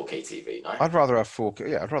get a 4K TV. No? I'd rather have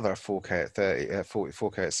 4K. Yeah, I'd rather have 4K at 30,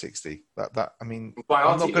 4K at 60. That I mean,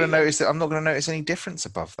 I'm not going to notice it. I'm not going to notice any difference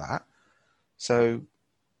above that. So,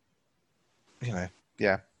 yeah.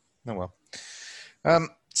 Oh well.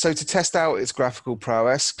 So to test out its graphical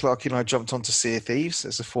prowess, Clarky and I jumped onto Sea of Thieves,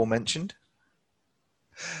 as aforementioned.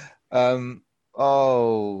 Every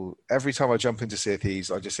time I jump into Sea of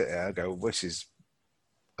Thieves, I just sit there and go, this is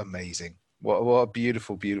amazing. What a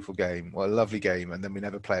beautiful, beautiful game. What a lovely game. And then we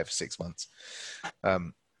never play it for 6 months.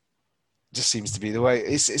 Just seems to be the way.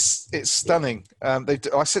 It's stunning. We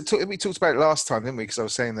talked about it last time, didn't we? Because I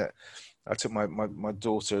was saying that I took my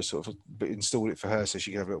daughter, sort of installed it for her so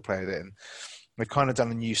she could have a little play with it. And we've kind of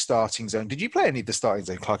done a new starting zone. Did you play any of the starting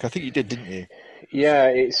zone, Clark? I think you did, didn't you? Yeah,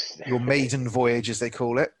 it's your maiden voyage, as they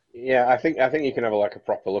call it. Yeah, I think you can have a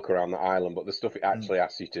proper look around the island, but the stuff it actually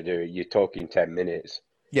asks you to do, you're talking 10 minutes.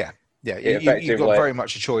 Yeah. You've got very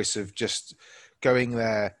much a choice of just going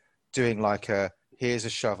there, doing here's a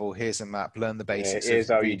shovel, here's a map, learn the basics.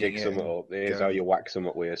 Here's how you dig something up. Here's how you whack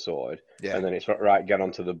something with a sword. Yeah. And then it's right, get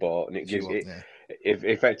onto the boat, and it gives you. If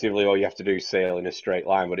effectively all you have to do is sail in a straight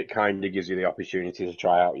line, but it kind of gives you the opportunity to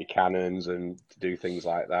try out your cannons and to do things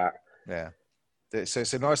like that. Yeah. So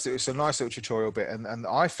it's a nice little tutorial bit, and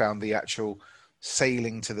I found the actual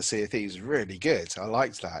sailing to the Sea of Thieves really good. I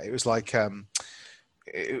liked that. It was like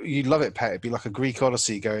you'd love it, Pet. It'd be like a Greek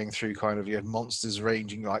Odyssey going through kind of, you had monsters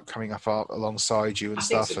ranging, like coming up alongside you and I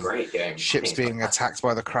think stuff, it's a and great game. ships being attacked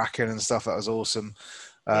by the Kraken and stuff. That was awesome.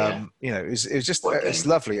 Yeah. You know, it was just, What it's game?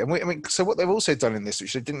 lovely. And I mean, so what they've also done in this,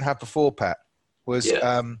 which they didn't have before, Pet, was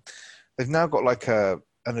Yeah. they've now got like an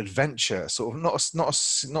adventure, sort of not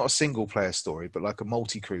a single player story, but like a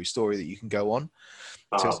multi-crew story that you can go on.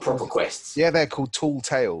 So it's Proper quests. Yeah, they're called Tall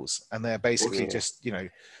Tales, and they're basically Yeah. just, you know,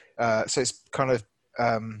 so it's kind of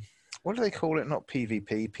what do they call it? Not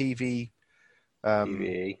PvP, PvE.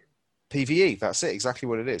 PvE. That's it, exactly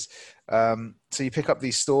what it is. So you pick up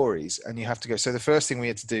these stories, and you have to go. So the first thing we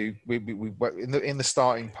had to do, we in the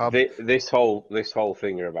starting pub. This whole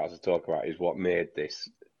thing you're about to talk about is what made this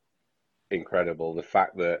incredible. The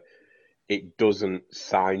fact that it doesn't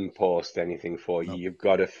signpost anything for you. Nope. You've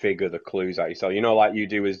got to figure the clues out yourself. You know, like you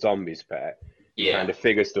do with zombies, Pet. You kind of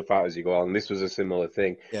figure stuff out as you go on. This was a similar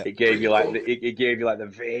thing. Yeah. It gave Pretty you like cool. it gave you like the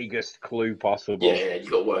vaguest clue possible. Yeah, you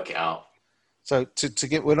got to work it out. So to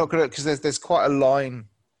get, we're not gonna, because there's quite a line.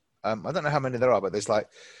 I don't know how many there are, but there's like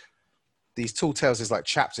these Tall Tales. There's like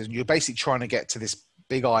chapters, and you're basically trying to get to this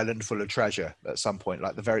big island full of treasure at some point.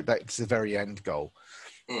 Like that's the very end goal.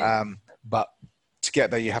 But to get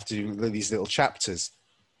there, you have to do these little chapters.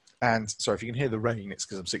 And sorry if you can hear the rain, it's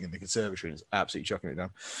because I'm sitting in the conservatory and it's absolutely chucking it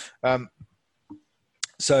down.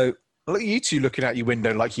 So look at you two looking out your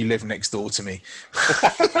window like you live next door to me.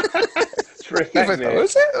 It's perfect, mate.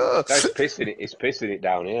 Is it? Oh. It's pissing it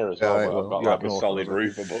down here as well. Yeah, But well, I've got you're like up a north, solid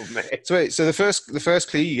wasn't it? roof above me. So the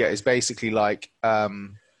first clue you get is basically like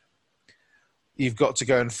you've got to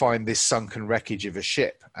go and find this sunken wreckage of a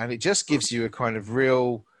ship, and it just gives you a kind of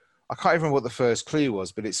real. I can't even remember what the first clue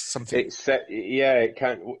was, but it's something. It said, yeah, it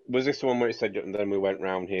can't. Was this the one where it said, and then we went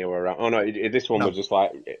round here or around? Oh no, this one was just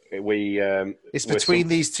like It's between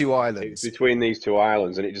these two islands. It's between these two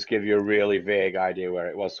islands, and it just gave you a really vague idea where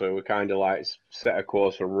it was. So we kind of like set a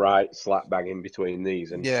course for right slap bang in between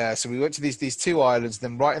these. And yeah, so we went to these two islands.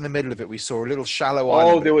 Then right in the middle of it, we saw a little shallow oh,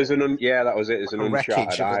 island. there was that was it. There's an wreckage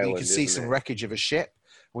uncharted island. You could see some wreckage of a ship.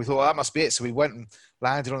 We thought, well, that must be it. So we went and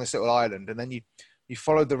landed on this little island, and then you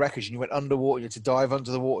followed the wreckage and you went underwater. You had to dive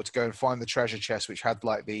under the water to go and find the treasure chest, which had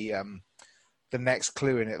like the next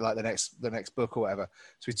clue in it, like the next book or whatever.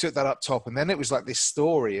 So we took that up top, and then it was like this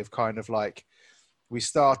story of kind of like, we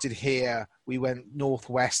started here, we went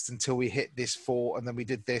northwest until we hit this fort, and then we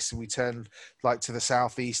did this, and we turned like to the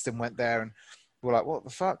southeast and went there, and we're like, what the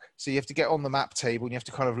fuck? So you have to get on the map table, and you have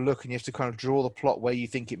to kind of look, and you have to kind of draw the plot where you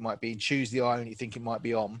think it might be, and choose the island you think it might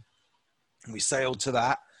be on. And we sailed to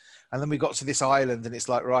that, and then we got to this island, and it's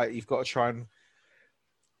like, right, you've got to try and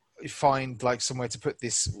find like somewhere to put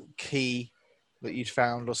this key that you'd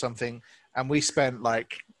found or something. And we spent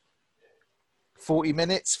like 45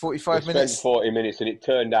 minutes. We spent 40 minutes, and it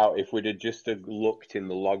turned out if we'd have just have looked in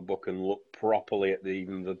the logbook and looked properly at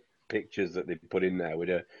even the pictures that they put in there, we'd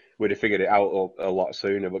have figured it out a lot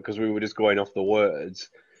sooner. But because we were just going off the words,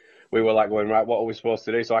 we were like going, right, what are we supposed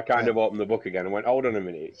to do? So I kind of opened the book again and went, hold on a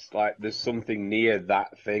minute, it's like there's something near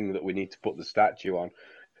that thing that we need to put the statue on.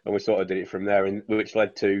 And we sort of did it from there, and which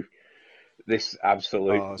led to this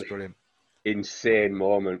absolute brilliant, insane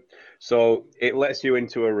moment. So it lets you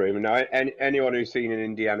into a room. Now, anyone who's seen an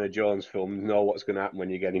Indiana Jones film know what's going to happen when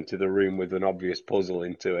you get into the room with an obvious puzzle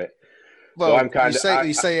into it. Well, so I'm kind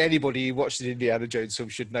you say anybody who watched an Indiana Jones film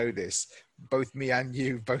should know this. Both me and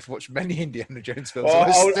you both watched many Indiana Jones films.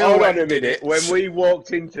 Hold on a minute. When we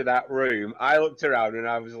walked into that room, I looked around and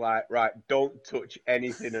I was like, right, don't touch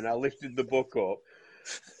anything. And I lifted the book up.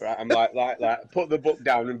 Right, I'm like that. Put the book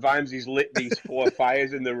down, and Vimesy's lit these 4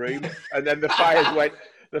 fires in the room, and then the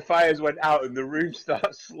fires went out, and the room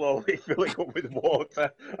starts slowly filling up with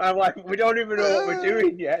water. I'm like, we don't even know what we're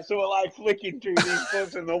doing yet, so we're like flicking through these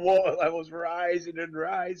books, and the water level's rising and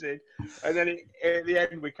rising. And then at the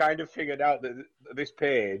end, we kind of figured out that this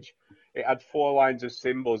page, it had 4 lines of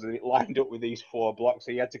symbols, and it lined up with these 4 blocks.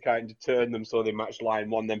 So you had to kind of turn them so they matched line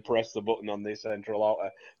 1, then press the button on this central altar,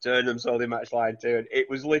 turn them so they matched line 2. And it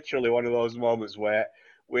was literally one of those moments where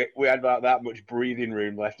we had about that much breathing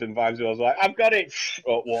room left, and Vibes was like, I've got it!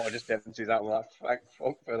 Oh, water just empties out. I'm like, thank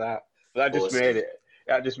fuck for that. But that just made it.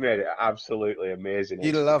 That just made it absolutely amazing.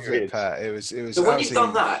 You loved it, Pat. It was. So when you've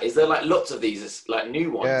done that, is there like lots of these like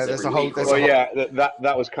new ones? Yeah, there's every week?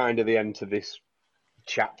 That was kind of the end to this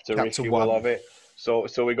chapter if you will, of it. So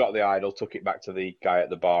we got the idol, took it back to the guy at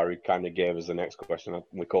the bar who kind of gave us the next question.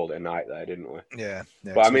 We called it a night there, didn't we? Yeah.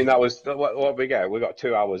 But I mean, that was what we get. We got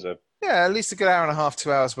 2 hours of. Yeah, at least a good hour and a half,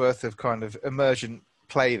 2 hours worth of kind of emergent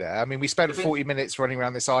play there. I mean, we spent 40 minutes running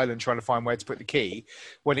around this island trying to find where to put the key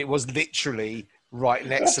when it was literally right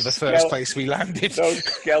next to the first place we landed. Those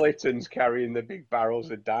skeletons carrying the big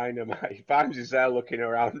barrels of dynamite. Vimes is there looking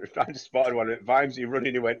around, trying to spot one. Vimesy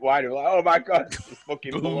running, he went wide. We're like, oh my God, it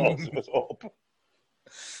fucking blows us up.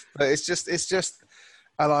 But it's just,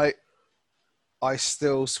 and I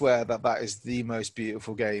still swear that is the most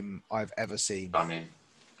beautiful game I've ever seen.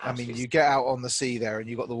 I mean, you get out on the sea there and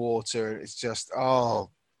you got the water. It's just,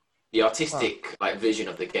 the artistic vision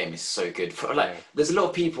of the game is so good. There's a lot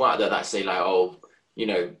of people out there that say like, oh, you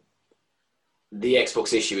know, the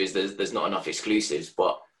Xbox issue is there's not enough exclusives,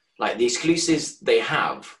 but like the exclusives they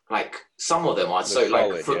have, like some of them are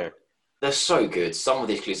they're so good. Some of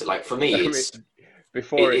the exclusives, like for me,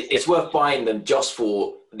 it's worth buying them just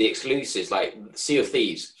for the exclusives. Like Sea of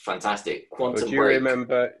Thieves, fantastic. Quantum Break.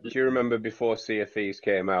 Do you remember before Sea of Thieves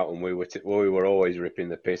came out, and we were always ripping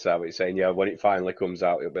the piss out of it, saying, yeah, when it finally comes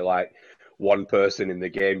out, it'll be like one person in the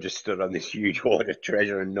game just stood on this huge hoard of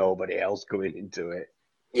treasure and nobody else coming into it.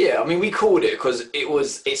 Yeah, I mean, we called it because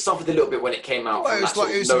it suffered a little bit when it came out. Well,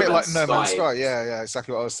 it was a bit like No Man's Sky. Yeah,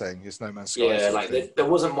 exactly what I was saying. It's No Man's Sky. Yeah, like there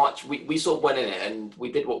wasn't much. We sort of went in it and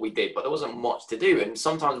we did what we did, but there wasn't much to do. And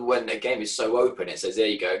sometimes when a game is so open, it says, there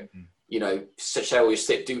you go, you know, share all your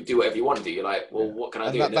shit, do whatever you want to do. You're like, well, what can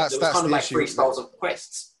I do? There was kind of like three styles of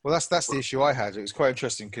quests. Well, that's the issue I had. It was quite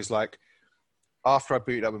interesting because like after I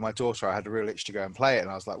booted up with my daughter, I had a real itch to go and play it. And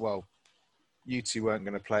I was like, well, you two weren't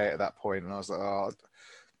going to play it at that point. And I was like, oh,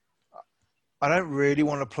 I don't really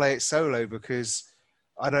want to play it solo because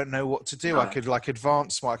I don't know what to do. No. I could like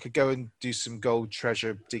advance. I could go and do some gold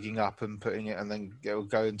treasure digging up and putting it, and then go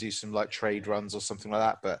and do some like trade runs or something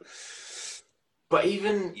like that. But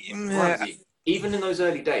even in those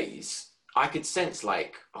early days, I could sense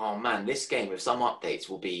like, oh man, this game with some updates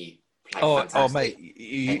will be like fantastic. Oh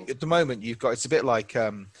mate, at the moment you've got it's a bit like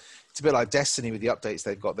Destiny with the updates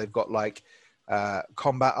they've got. They've got like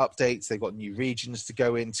combat updates. They've got new regions to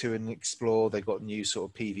go into and explore. They've got new sort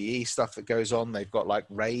of PvE stuff that goes on. They've got like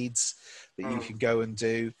raids that you can go and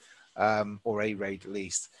do, or a raid at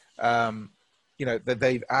least. You know, that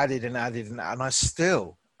they've added, and I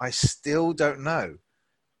still don't know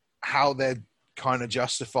how they're kind of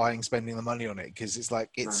justifying spending the money on it, because it's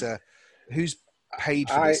like who's paid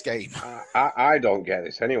for this game? I don't get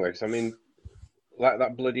this anyway, because I mean, like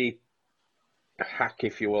that bloody hack,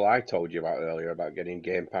 if you will, I told you about earlier about getting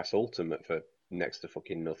Game Pass Ultimate for next to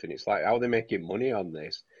fucking nothing. It's like, how are they making money on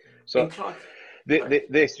this? So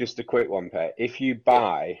this, just a quick one, Pet. If you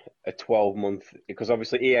buy a 12-month, because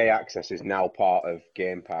obviously EA Access is now part of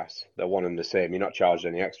Game Pass. They're one and the same. You're not charged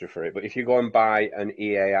any extra for it. But if you go and buy an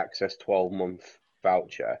EA Access 12-month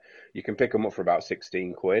voucher, you can pick them up for about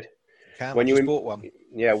 16 quid. When you bought one.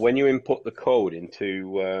 Yeah, when you input the code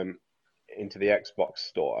into the Xbox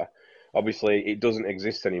store, obviously, it doesn't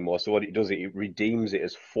exist anymore. So what it does, it redeems it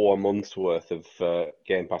as 4 months worth of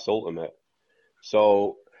Game Pass Ultimate.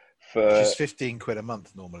 So for just 15 quid a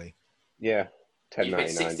month normally. Yeah,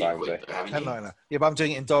 $10.99. $10.99. Yeah, but I'm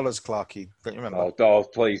doing it in dollars, Clarky. Don't you remember? Oh,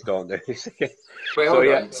 please don't do this. Wait, hold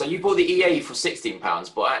on. So you bought the EA for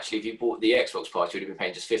 £16, but actually, if you bought the Xbox part, you would have been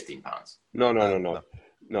paying just £15.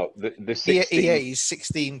 No. The 16... EA's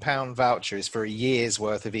 £16 voucher is for a year's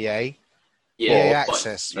worth of EA. Yeah, EA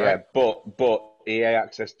Access, right? Yeah, but EA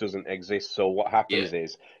Access doesn't exist. So what happens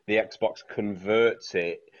is the Xbox converts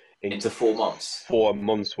it into 4 months. 4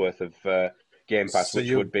 months worth of Game Pass,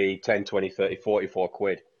 which would be 10, 20, 30, 44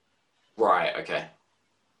 quid. Right, okay.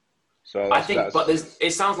 So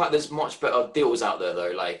it sounds like there's much better deals out there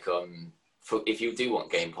though. Like for if you do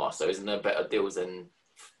want Game Pass, though, isn't there better deals than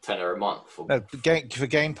 £10 a month for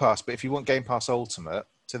Game Pass? But if you want Game Pass Ultimate,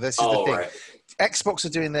 so this is the thing. Right. Xbox are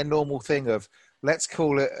doing their normal thing of, let's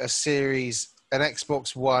call it a series, an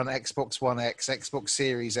Xbox One, Xbox One X, Xbox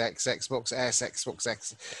Series X, Xbox S, Xbox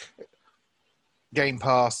X, Game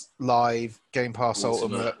Pass Live, Game Pass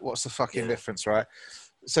Ultimate. What's the fucking difference, right?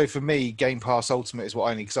 So for me, Game Pass Ultimate is what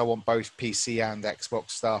I need, because I want both PC and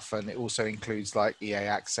Xbox stuff, and it also includes like EA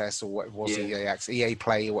Access, or what it was, EA Access, EA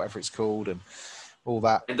Play, or whatever it's called, and all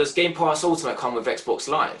that. And does Game Pass Ultimate come with Xbox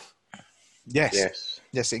Live? Yes,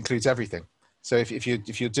 it includes everything. So if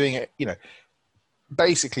you're doing it, you know,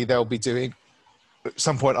 basically they'll be doing, at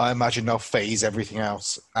some point I imagine they'll phase everything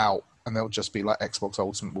else out, and they'll just be like Xbox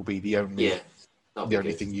Ultimate will be the only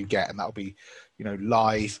thing you get, and that'll be, you know,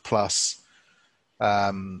 Live plus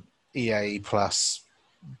EA plus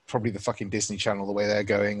probably the fucking Disney Channel the way they're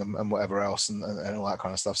going, and whatever else, and all that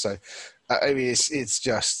kind of stuff. So I mean, it's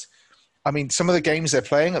just, I mean, some of the games they're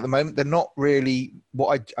playing at the moment, they're not really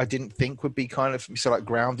what I didn't think would be kind of, so like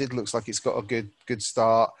Grounded looks like it's got a good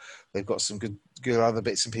start. They've got some good other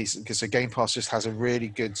bits and pieces, because so Game Pass just has a really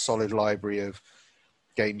good, solid library of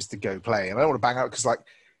games to go play. And I don't want to bang out because like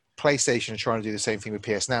PlayStation are trying to do the same thing with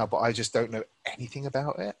PS Now, but I just don't know anything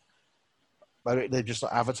about it. They're just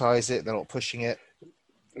not advertise it. They're not pushing it.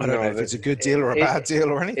 I don't know if it's a good deal or a bad deal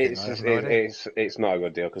or anything. It's not a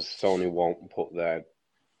good deal because Sony won't put their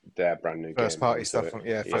brand new first party stuff.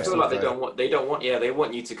 I feel like they don't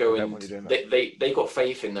want you to go and they got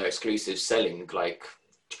faith in their exclusives selling. Like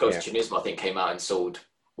Ghost of Tsushima, I think, came out and sold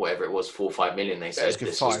whatever it was, 4 or 5 million. They said it was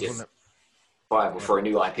good, 5, wasn't it? 5 for a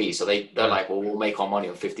new IP. So they're like, well, we'll make our money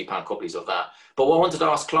on £50 copies of that. But what I wanted to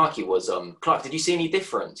ask Clarky was, Clark, did you see any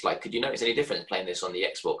difference? Like, could you notice any difference playing this on the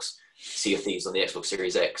Xbox Sea of Thieves on the Xbox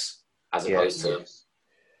Series X as opposed to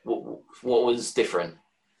what was different?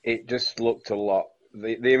 It just looked a lot.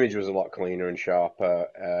 The image was a lot cleaner and sharper.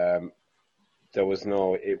 There was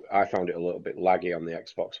I found it a little bit laggy on the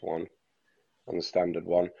Xbox One, on the standard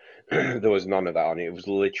one. There was none of that on it. It was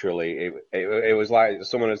literally, it was like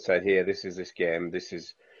someone had said, here, this is this game.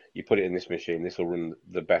 You put it in this machine, this will run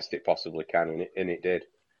the best it possibly can, and it did.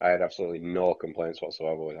 I had absolutely no complaints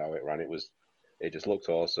whatsoever with how it ran. It just looked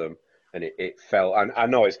awesome, and it felt. And I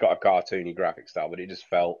know it's got a cartoony graphic style, but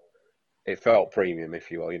it felt premium,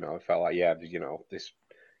 if you will. It felt like this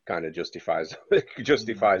kind of justifies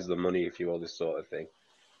the money, if you will, this sort of thing.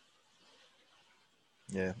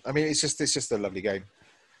 Yeah, I mean, it's just a lovely game,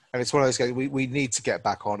 and it's one of those games we need to get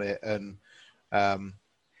back on it. And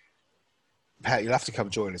Pat, you'll have to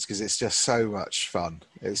come join us because it's just so much fun.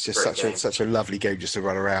 It's just such a lovely game just to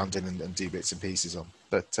run around in and do bits and pieces on.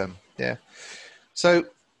 But yeah, so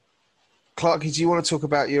Clarky, do you want to talk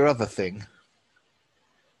about your other thing,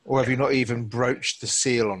 or have you not even broached the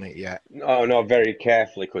seal on it yet? Oh no, very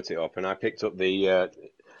carefully cut it up, and I picked up the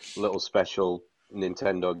little special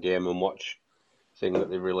Nintendo Game and Watch thing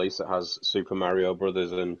that they released that has Super Mario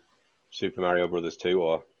Brothers and Super Mario Brothers 2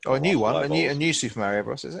 or a new one, a new Super Mario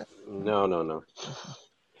Bros, is it? No.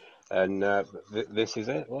 And this is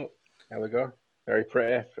it. Look, there we go. Very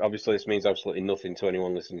pretty. Obviously, this means absolutely nothing to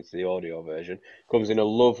anyone listening to the audio version. Comes in a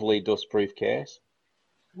lovely dust-proof case.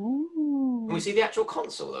 Ooh. Can we see the actual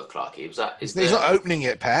console though, Clarky? He's not opening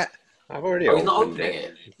it, Pat. I've already opened it. He's not opening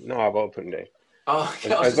it? No, I've opened it. Oh,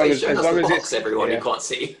 as long as it's everyone, you can't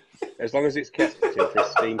see. As long as it's kept in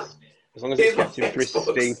pristine. As long as it's kept in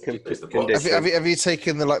pristine condition. Have you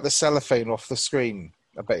taken the cellophane off the screen?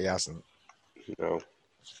 I bet he hasn't. No.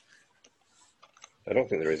 I don't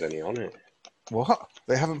think there is any on it. What?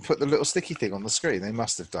 They haven't put the little sticky thing on the screen. They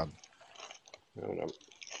must have done. No.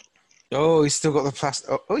 Oh, he's still got the plastic.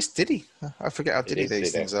 Oh, it's Diddy. I forget how Diddy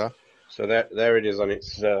these things are. So there it is on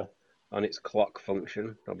its clock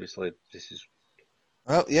function. Obviously, this is.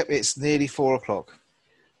 Oh, yep, it's nearly 4 o'clock.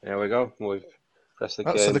 There we go. We've pressed the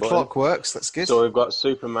game so the button. clock works. That's good. So we've got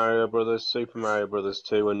Super Mario Brothers, Super Mario Brothers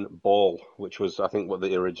 2, and Ball, which was, I think,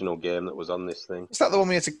 the original game that was on this thing. Is that the one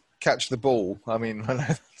we had to catch the ball? I mean,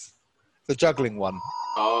 the juggling one.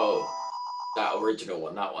 Oh, that original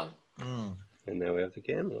one, that one. Mm. And there we have the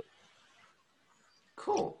game. Look.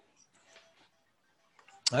 Cool.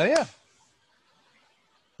 Oh, yeah.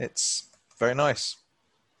 It's very nice.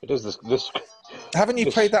 It does this. Haven't you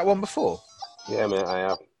played that one before? Yeah, mate, I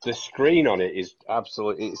have. The screen on it is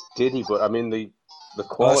absolutely, it's Diddy, but I mean the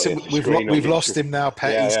quality. We've lost him now,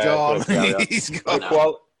 Pet. Yeah, he's gone. He's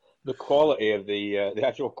gone. The quality of the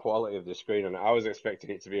actual quality of the screen on it. I was expecting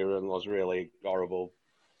it to be one of those really horrible,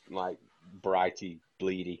 like brighty,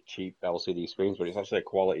 bleedy, cheap LCD screens, but it's actually a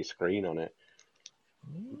quality screen on it.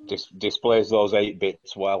 Displays those 8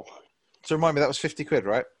 bits well. So remind me, that was £50,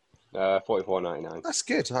 right? $44.99. That's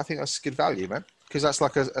good. I think that's good value, man. Because that's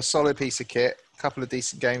like a solid piece of kit, a couple of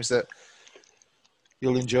decent games that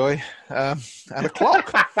you'll enjoy, and a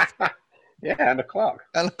clock. Yeah, and a clock.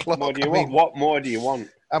 And a clock. What more do you want?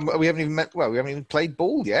 We haven't even played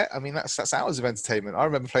ball yet. I mean, that's hours of entertainment. I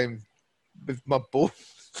remember playing with my ball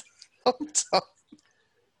all the time.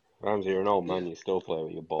 Ramsey, you're an old man. You still play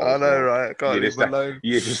with your ball. I know, right? I can't leave alone.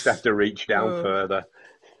 You just have to reach down further.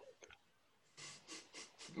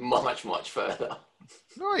 Much further.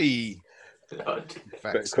 Oi.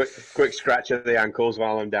 Quick scratch of the ankles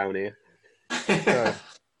while I'm down here. Yeah.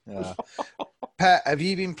 Pat, have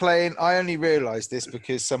you been playing? I only realised this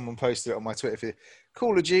because someone posted it on my Twitter feed.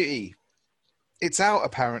 Call of Duty. It's out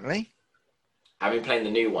apparently. I've been playing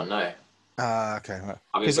the new one, no. Okay.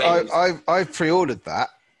 Because I've pre-ordered that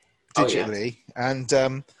digitally, and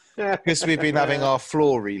because we've been having our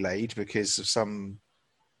floor relayed because of some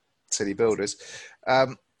silly builders. I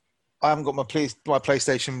haven't got my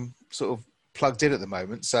PlayStation sort of plugged in at the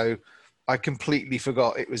moment, so I completely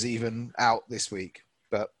forgot it was even out this week.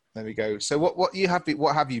 But there we go. So what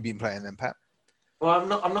have you been playing then, Pat?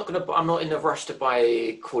 Well, I'm not in a rush to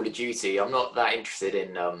buy Call of Duty. I'm not that interested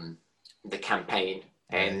in the campaign.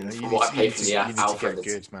 And from what I played from the you need to alpha, get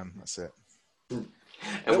good, man. That's it.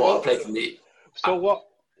 and what I played from the So what?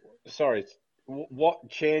 Sorry, what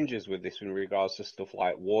changes with this in regards to stuff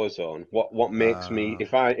like Warzone? What makes me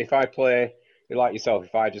if I play like yourself,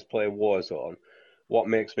 if I just play Warzone, what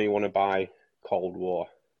makes me want to buy Cold War?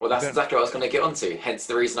 well, that's exactly what I was going to get onto. Hence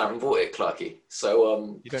the reason I haven't bought it, Clarky.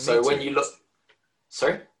 So you look,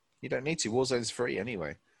 sorry, you don't need to. Warzone's free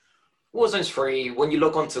anyway. Warzone's free. When you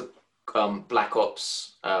log on to Black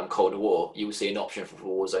Ops Cold War, you will see an option for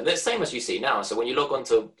Warzone. That's the same as you see now. So when you log on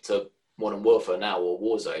to Modern Warfare now or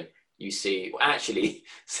Warzone, you see, actually,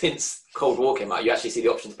 since Cold War came out, you actually see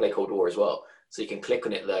the option to play Cold War as well. So you can click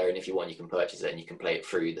on it there, and if you want, you can purchase it, and you can play it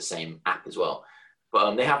through the same app as well.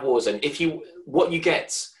 But they have Warzone. What you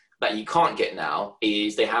get that you can't get now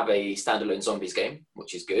is they have a standalone zombies game,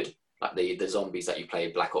 which is good. Like the zombies that you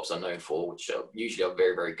play Black Ops are known for, which usually are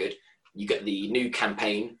very, very good. You get the new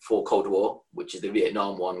campaign for Cold War, which is the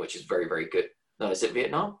Vietnam one, which is very, very good. No, is it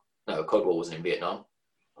Vietnam? No, Cold War wasn't in Vietnam.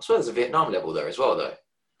 I swear there's a Vietnam level there as well, though.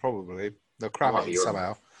 Probably. They'll cram it in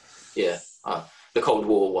somehow. Yeah. The Cold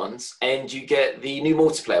War ones. And you get the new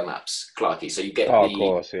multiplayer maps, Clarky. So you get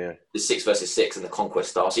the 6 versus 6 and the Conquest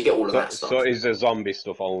style. So you get all of that stuff. So is the zombie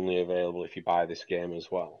stuff only available if you buy this game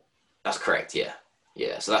as well? That's correct, yeah.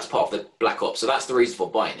 Yeah, so that's part of the Black Ops. So that's the reason for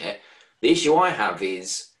buying it. The issue I have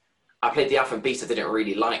is I played the alpha and beta. Didn't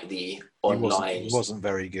really like the online. It wasn't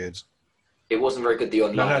very good. It wasn't very good, the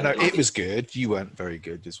online. No, it was good. You weren't very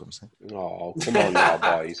good, is what I'm saying. Oh, come on now,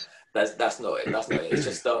 boys. That's not it. That's not it. It's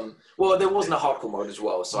just well, there wasn't a hardcore mode as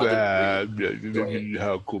well, so I didn't really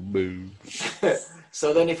hardcore mode.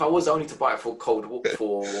 So then, if I was only to buy it for Cold War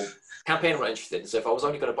for campaign, I'm not interested. So if I was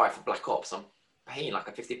only going to buy it for Black Ops, I'm paying like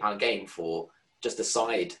a £50 game for just a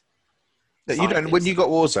side. You don't. When you got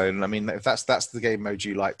Warzone, I mean, if that's the game mode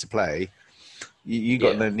you like to play, you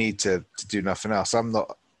got no need to do nothing else. I'm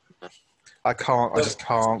not. I just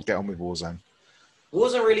can't get on with Warzone.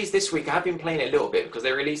 Warzone released this week. I have been playing it a little bit because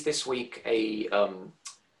they released this week a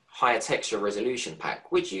higher texture resolution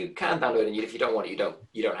pack, which you can download, and if you don't want it,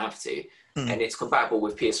 you don't have to. And it's compatible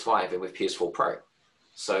with PS5 and with PS4 Pro,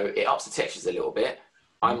 so it ups the textures a little bit.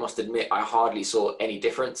 I must admit, I hardly saw any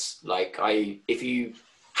difference. Like if you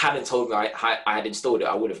hadn't told me I had installed it,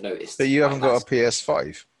 I would have noticed. But you haven't got a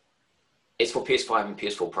PS5. It's for PS5 and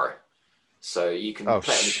PS4 Pro, so you can. Oh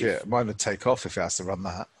shit! Mine would take off if it has to run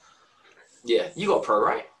that. Yeah, you got a Pro,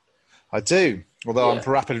 right? I do. Although I'm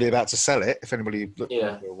rapidly about to sell it. If anybody looks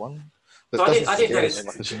for one, so I didn't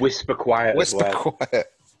notice. Whisper quiet.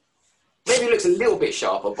 Quiet. Maybe it looks a little bit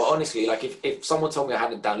sharper, but honestly, like if someone told me I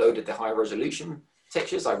hadn't downloaded the high resolution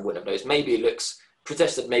textures, I wouldn't have noticed. Maybe it looks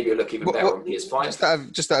protested. Maybe it look even better on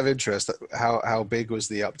PS5. Just out of interest, how big was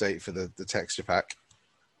the update for the texture pack?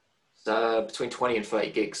 Between 20 and 30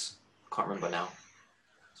 gigs. I can't remember now.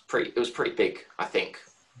 It was pretty big, I think.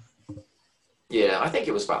 Yeah, I think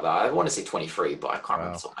it was about that. I want to say 23, but I can't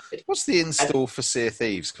remember. What's the install for Sea of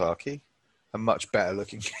Thieves, Clarky? A much better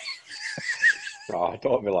looking game. Oh,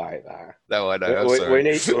 don't be like that. No, I know.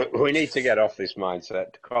 We need to get off this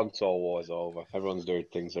mindset. Console war's over. Everyone's doing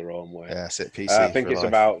things their own way. Yeah, sit PC. I think it's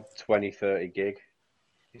about 20, 30 gig.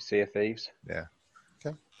 You Sea of Thieves. Yeah.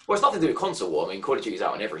 Okay. Well, it's nothing to do with console war. I mean, Call of Duty's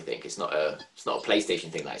out on everything. It's not a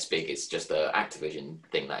PlayStation thing that is big. It's just an Activision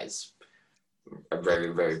thing that is a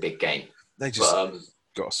very, very big game. They just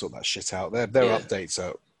got to sort that shit out. Their updates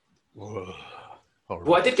are horrible.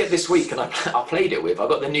 Well, I did get this week, and I played it with. I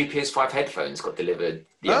got the new PS5 headphones got delivered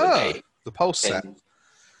the other day. The Pulse set.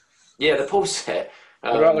 Yeah, the Pulse set.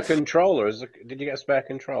 What about the controller? Did you get a spare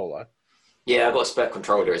controller? Yeah, I got a spare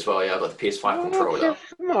controller as well. Yeah, I got the PS5 controller.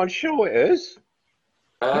 Come on, sure it is.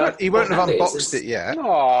 He won't have unboxed it yet.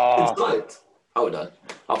 Inside. Hold on.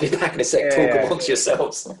 I'll be back in a sec. Talk amongst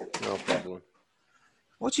yourselves. No problem.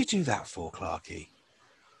 What'd you do that for, Clarky?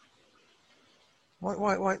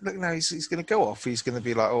 Why? Look now, he's going to go off. He's going to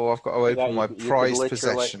be like, oh, I've got to open my prized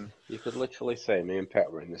possession. You could literally say me and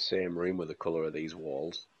Pet were in the same room with the colour of these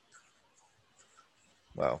walls.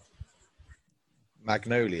 Well,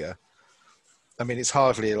 Magnolia. I mean, it's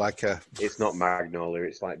hardly like a... It's not Magnolia,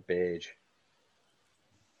 it's like beige.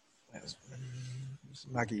 It's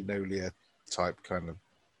Magnolia type kind of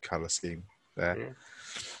colour scheme there. Yeah.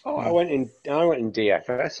 Oh, I went in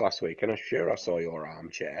DFS last week, and I'm sure I saw your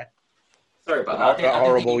armchair. Sorry about that. That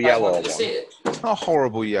horrible yellow one. It's not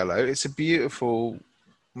horrible yellow. It's a beautiful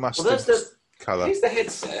mustard colour. Here's the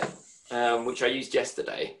headset, which I used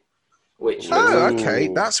yesterday. Okay,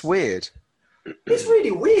 that's weird. It's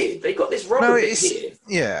really weird. They got this rubber bit here.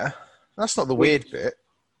 Yeah, that's not the weird bit.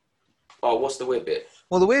 Oh, what's the weird bit?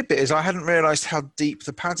 Well, the weird bit is I hadn't realised how deep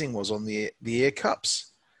the padding was on the ear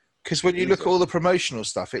cups. Because when you look at all the promotional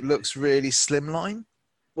stuff, it looks really slimline.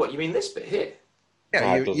 What, you mean this bit here?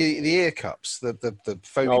 Yeah, Oh, the ear cups, the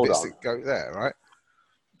foamy Hold bits on. that go there, right?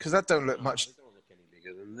 Because that don't look much. They don't look any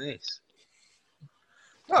bigger than this.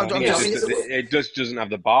 No, I think I'm just- it just doesn't have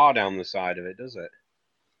the bar down the side of it, does it?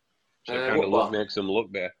 So it kind What of bar? makes them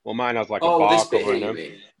look better. Well, mine has like a Oh, bar this bit covering here, you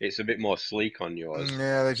them. mean? It's a bit more sleek on yours.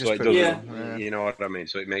 Yeah, they just So it put it doesn't, on, yeah. you know what I mean?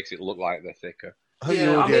 So it makes it look like they're thicker. I hope Yeah,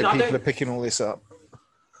 your I audio mean, I people don't- are picking all this up.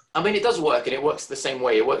 I mean, it does work, and it works the same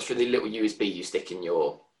way. It works through the little USB you stick in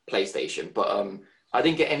your PlayStation. But I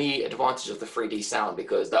didn't get any advantage of the 3D sound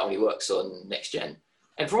because that only works on next gen.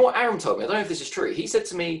 And from what Aaron told me, I don't know if this is true. He said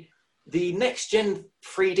to me, the next gen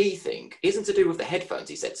 3D thing isn't to do with the headphones.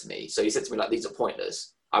 He said to me. So he said to me like, these are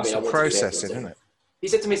pointless. I mean, I It's want processing, to do isn't it? He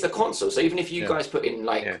said to me it's the console. So even if you guys put in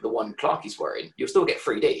like the one Clarky's wearing, you'll still get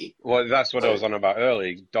 3D. Well, that's what I was on about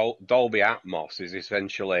earlier. Dolby Atmos is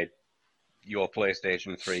essentially your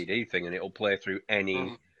PlayStation 3D thing, and it'll play through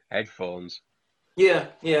any headphones. Yeah,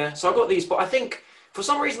 yeah. So I got these, but I think for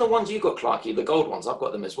some reason the ones you got, Clarky, the gold ones, I've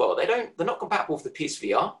got them as well. They're not compatible with the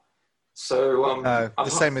PSVR. So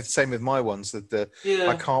the same with my ones. That Yeah.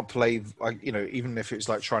 I can't play. Even if it was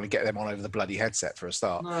like trying to get them on over the bloody headset for a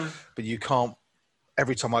start, No. but you can't.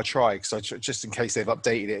 Every time I try, because just in case they've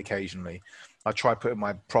updated it occasionally, I try putting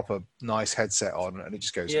my proper nice headset on, and it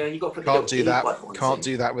just goes. Yeah, you got to put Can't the do that. earbud ones Can't in.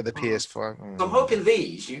 do that with the PS5. So I'm hoping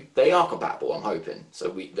they are compatible. I'm hoping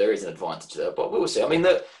so. There is an advantage there, but we'll see. I mean,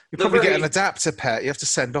 You probably get an adapter pair. You have to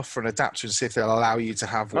send off for an adapter and see if they'll allow you to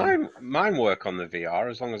have one. Mine work on the VR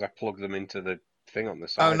as long as I plug them into the thing on the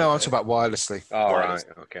side. Oh no, I'm talking about wirelessly. Oh right,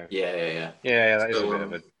 okay. Yeah. Yeah, that is a bit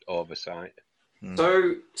of an oversight.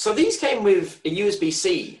 So these came with a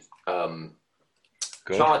USB-C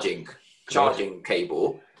charging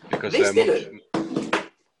cable. Because this didn't.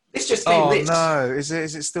 This just came. Oh no, is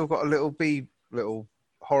it still got a little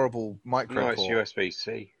horrible micro? No, it's port?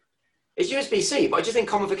 USB-C. It's USB-C, but it just didn't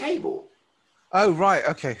come with a cable. Oh right,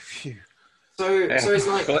 okay. Phew. So it's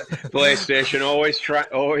like PlayStation always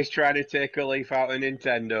try to take a leaf out of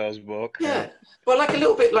Nintendo's book. Yeah, but like a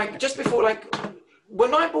little bit like just before like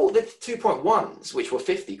when I bought the 2.1s, which were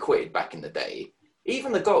 50 quid back in the day,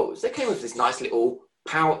 even the golds, they came with this nice little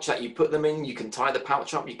pouch that you put them in. You can tie the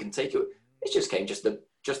pouch up. You can take it. It just came just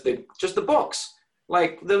the box.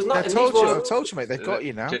 Like there was nothing. I told you, mate. They've got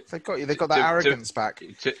you now. They've got you. They've got that arrogance back.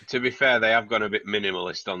 To be fair, they have gone a bit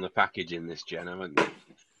minimalist on the packaging this gen, haven't they?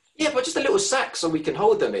 Yeah, but just a little sack so we can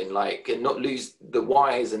hold them in, like, and not lose the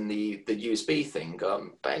wires and the USB thing.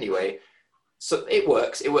 But anyway, so it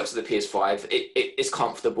works. It works with the PS5. It's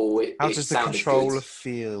comfortable. How does the controller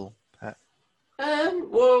feel, Pat?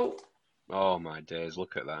 Well. Oh my days!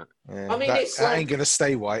 Look at that. Yeah, I mean, that ain't gonna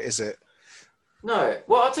stay white, is it? No.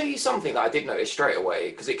 Well, I'll tell you something that I did notice straight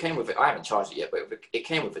away because it came with it. I haven't charged it yet, but it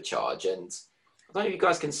came with a charge, and I don't know if you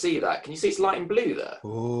guys can see that. Can you see it's light in blue there?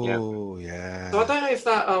 Oh yeah. So I don't know if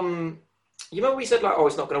that you remember we said like, oh,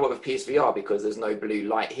 it's not going to work with PSVR because there's no blue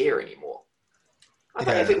light here anymore. I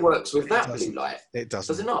don't know if it works with that blue light. It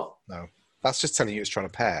doesn't. Does it not? No. That's just telling you it's trying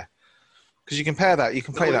to pair. Because you can pair that. You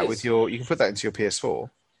can play that with your. You can put that into your PS4.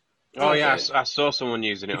 Oh yeah, I saw someone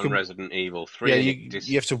using it on Resident Evil 3. Yeah,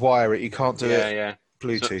 you have to wire it. You can't do it. Yeah.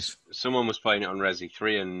 Bluetooth. Someone was playing it on Resi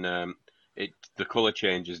 3, and the colour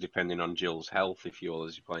changes depending on Jill's health if you're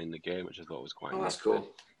playing the game, which I thought was quite. Oh, that's cool.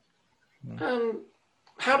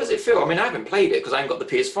 How does it feel? I mean, I haven't played it because I haven't got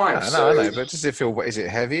the PS5. I know, but does it feel? Is it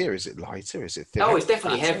heavier? Is it lighter? Is it thinner? Oh, it's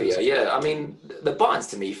definitely heavier. Yeah, I mean, the buttons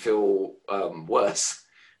to me feel worse.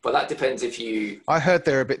 But that depends if you... I heard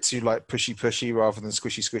they're a bit too like pushy rather than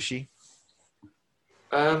squishy.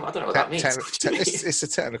 I don't know what that means. It's a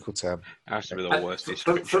technical term. Has to be the worst.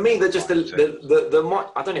 For me, they're just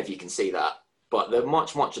the I don't know if you can see that, but they're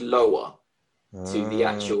much lower to the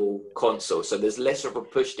actual console. So there's less of a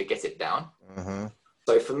push to get it down.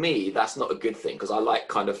 So for me, that's not a good thing because I like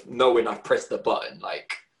kind of knowing I've pressed the button,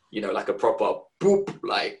 like, like a proper boop,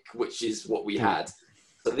 like, which is what we had.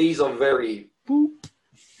 So these are very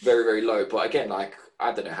very low, but again, like,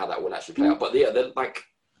 I don't know how that will actually play out, but yeah,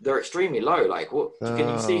 they're extremely low. Like, what can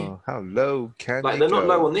you see? How low can like? They're not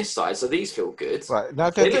low on this side, so these feel good. Right now,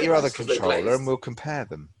 go get your other controller and we'll compare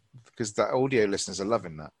them because the audio listeners are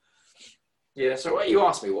loving that. Yeah. So you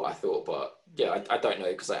asked me what I thought, but yeah, I don't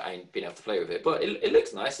know because I ain't been able to play with it. But it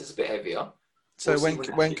looks nice. It's a bit heavier. So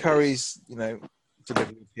when Curry's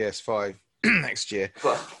delivering PS5 next year,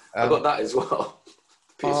 but I got that as well.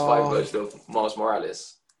 PS5 version of Miles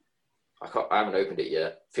Morales. I haven't opened it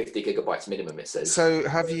yet. 50 gigabytes minimum, it says. So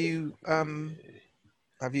have you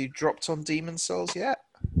dropped on Demon Souls yet?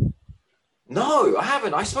 No, I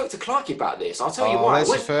haven't. I spoke to Clarky about this. I'll tell you why. There's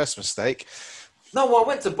your first mistake. No, well, I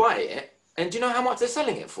went to buy it, and do you know how much they're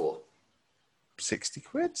selling it for? 60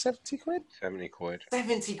 quid, 70 quid? 70 quid.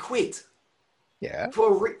 70 quid. Yeah.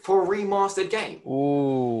 For a remastered game.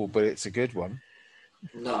 Oh, but it's a good one.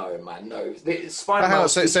 No, man, no. Spider-Man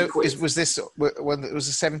was 50 quid. Was this when it was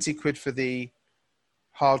a 70 quid for the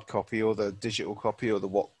hard copy or the digital copy or the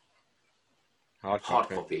what? Hard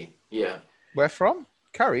copy, yeah. Where from?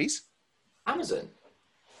 Curry's? Amazon.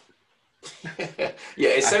 Yeah,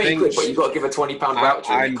 it's 70 quid, but you've got to give a £20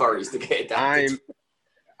 voucher in Curry's to get it down.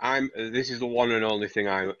 This is the one and only thing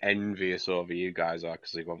I'm envious over you guys are,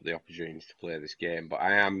 because they've got the opportunity to play this game. But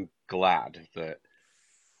I am glad that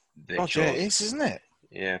they chose. It is, isn't it?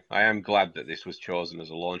 Yeah, I am glad that this was chosen as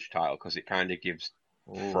a launch title, because it kind of gives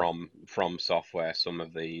from software some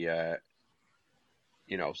of the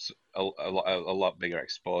a lot bigger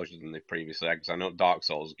exposure than they previously had. Because I know Dark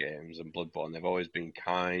Souls games and Bloodborne, they've always been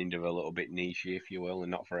kind of a little bit nichey, if you will,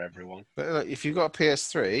 and not for everyone. But look, if you've got a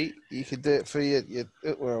PS3, you could do it for your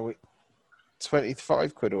where are we?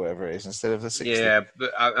 25 quid or whatever it is instead of the 60. Yeah,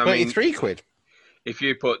 but I 23 mean, quid. If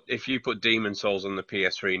you put Demon Souls on the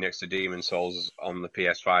PS3 next to Demon Souls on the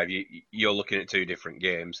PS5, you're looking at two different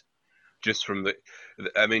games. Just from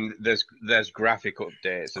there's graphic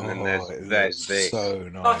updates, and then there's this. So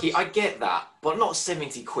nice. Lucky, I get that, but not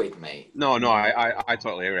 70 quid, mate. No, I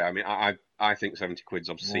totally agree. I mean, I think 70 quid's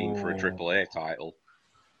obscene for a AAA title.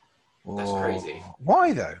 That's crazy.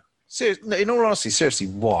 Why though? In all honesty, seriously,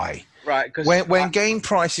 why? Right, because when game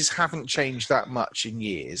prices haven't changed that much in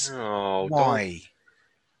years, why?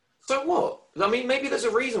 So what? I mean, maybe there's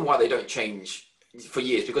a reason why they don't change for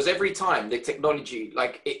years, because every time the technology,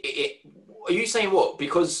 like are you saying what?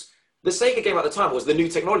 Because the Sega game at the time was the new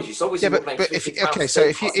technology, so obviously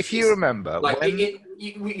if you remember, like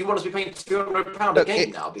you want us to be paying £200 a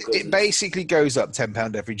game now, because it basically goes up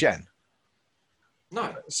 £10 every gen.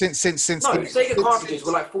 No, since Sega cartridges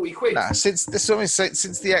were like 40 quid. Nah, since the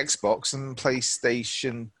Xbox and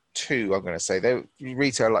PlayStation 2, I'm going to say they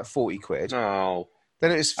retail like 40 quid. No.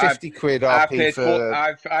 Then it was 50 quid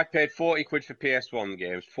RP I paid 40 quid for PS1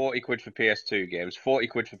 games, 40 quid for PS2 games, 40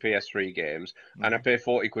 quid for PS3 games, and I paid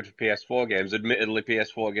 40 quid for PS4 games. Admittedly,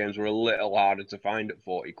 PS4 games were a little harder to find at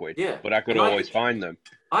 40 quid, but I could always find them.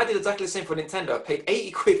 I did exactly the same for Nintendo. I paid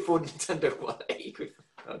 80 quid for Nintendo. 80 quid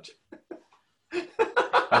for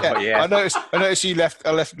I noticed you left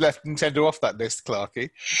Nintendo off that list, Clarky.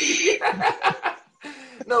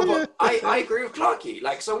 No, but I agree with Clarky.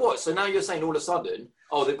 Like, so what? So now you're saying all of a sudden,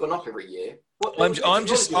 they've gone up every year. I'm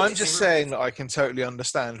just saying that I can totally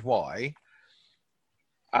understand why.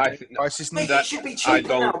 It should be cheaper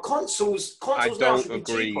now. Consoles now should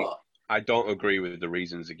be cheaper. I don't agree with the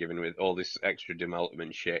reasons they're given with all this extra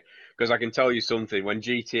development shit. Because I can tell you something, when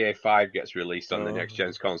GTA 5 gets released on the next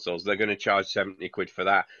gen's consoles, they're going to charge 70 quid for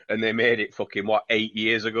that. And they made it fucking, 8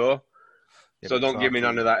 years ago? Yeah, so don't give me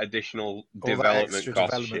none of that additional development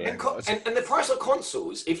cost shit. And the price of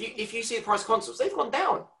consoles, if you see the price of consoles, they've gone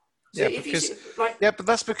down. So but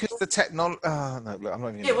that's because the technology. No, look, I'm not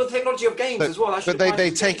even. Yeah, well, the technology of games as well. But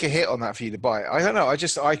they take a hit on that for you to buy it. I don't know.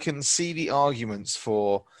 I can see the arguments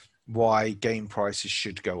for why game prices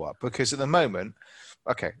should go up, because at the moment,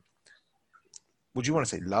 okay, would you want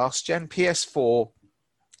to say last gen PS4?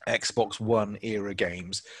 Xbox One era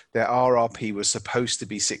games, their RRP was supposed to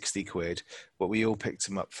be 60 quid, but we all picked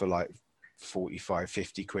them up for like 45,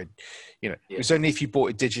 50 quid. It was only if you bought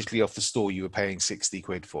it digitally off the store you were paying 60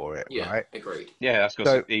 quid for it, right? Agreed. Yeah, that's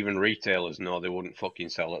because even retailers know they wouldn't fucking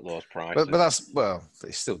sell at those prices. But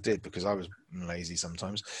they still did, because I was lazy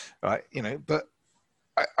sometimes, right? But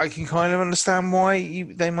I can kind of understand why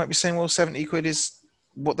they might be saying, well, 70 quid is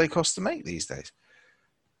what they cost to make these days.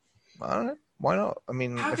 I don't know. Why not? I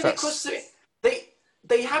mean, how can it cost it?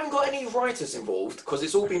 They haven't got any writers involved, because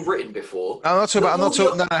it's all been written before. I'm not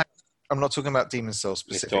talking about Demon's Souls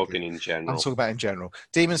specifically. You're talking in general. I'm talking about in general.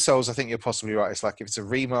 Demon's Souls, I think you're possibly right. It's like if it's a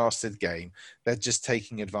remastered game, they're just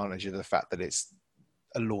taking advantage of the fact that it's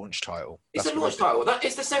a launch title. It's a launch title.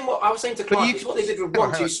 It's the same what I was saying to Clark. It's what they did with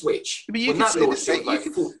 1-2 Switch. But you could say the same.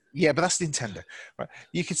 Yeah, but that's Nintendo. Right?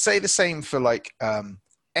 You could say the same for like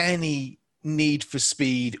any Need for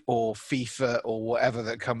Speed or FIFA or whatever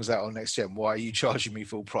that comes out on next gen. Why are you charging me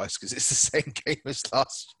full price? Because it's the same game as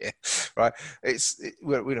last year, right?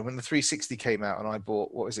 When the 360 came out and I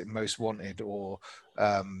bought, what is it, Most Wanted or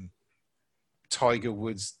Tiger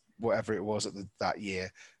Woods, whatever it was that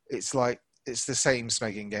year, it's like it's the same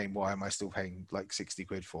smegging game. Why am I still paying like 60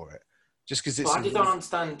 quid for it? Just because it's. I don't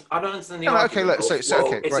understand. I don't understand the argument. Okay, look, so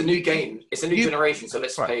okay, it's a new game. It's a new generation, so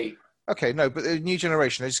let's pay. Okay, no, but the new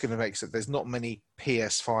generation, they're just going to make so there's not many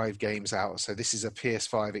PS5 games out. So this is a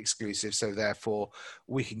PS5 exclusive. So therefore,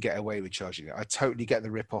 we can get away with charging it. I totally get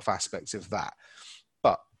the rip-off aspect of that.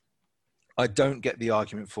 But I don't get the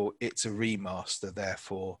argument for it's a remaster.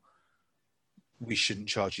 Therefore, we shouldn't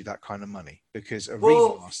charge you that kind of money. Because a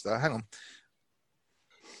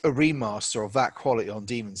remaster of that quality on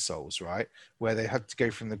Demon's Souls, right, where they had to go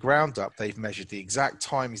from the ground up, they've measured the exact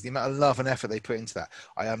timings, the amount of love and effort they put into that.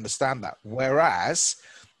 I understand that. Whereas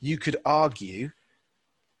you could argue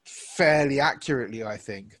fairly accurately, I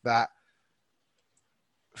think, that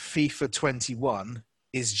FIFA 21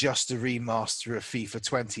 is just a remaster of FIFA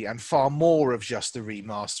 20 and far more of just a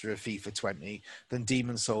remaster of FIFA 20 than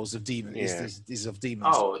Demon's Souls of is of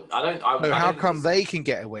Demon's Souls. So how come they can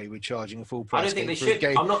get away with charging a full price? I don't think they should.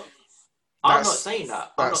 I'm not saying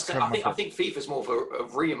that. I think FIFA's more of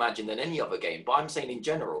a reimagine than any other game. But I'm saying in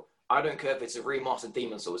general, I don't care if it's a remastered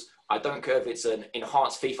Demon's Souls. I don't care if it's an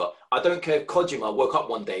enhanced FIFA. I don't care if Kojima woke up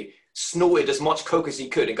one day, snorted as much coke as he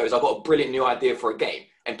could, and goes, "I've got a brilliant new idea for a game,"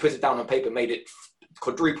 and put it down on paper, made it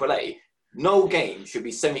quadruple A. No game should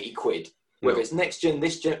be 70 quid. Whether it's next gen,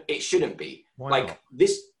 this gen, it shouldn't be. Why not?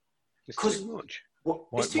 This because too much.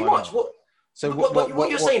 It's too much. Not? What? So what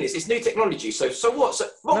you're saying is it's new technology. So what? So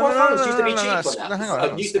what phones used to be cheaper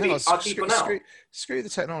now? Used to be cheaper now. Screw the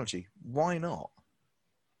technology. Why not?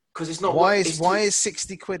 Because it's not. Why is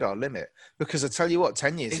 60 quid our limit? Because I tell you what,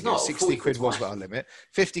 10 years ago, 60 quid was our limit.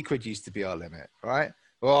 50 quid used to be our limit, right?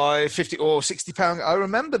 Or 50 or 60 pound. I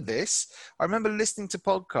remember this. I remember listening to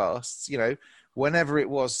podcasts, whenever it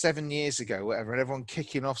was 7 years ago, whatever, and everyone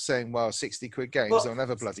kicking off saying, well, 60 quid games, they'll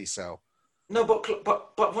never bloody sell. No,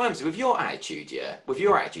 but Ramsey, with your attitude,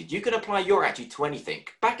 you can apply your attitude to anything.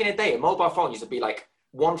 Back in the day, a mobile phone used to be like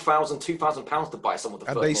 £1,000, £2,000 to buy some of the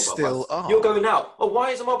first. And they mobile still phones. are. You're going now. Oh,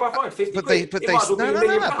 why is a mobile phone 50 quid? But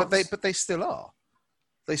they still are.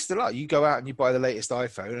 They still are. You go out and you buy the latest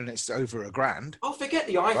iPhone, and it's over £1,000. Oh, forget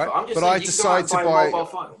the iPhone. Right? I'm just but saying I decide to buy a mobile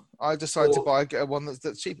phone. I decide to buy one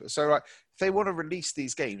that's cheaper. So, right, if they want to release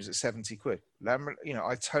these games at 70 quid,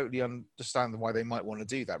 I totally understand why they might want to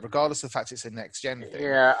do that, regardless of the fact it's a next gen thing.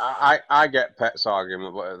 Yeah, I get Pet's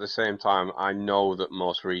argument, but at the same time, I know that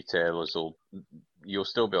most retailers you'll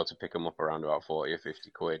still be able to pick them up around about 40 or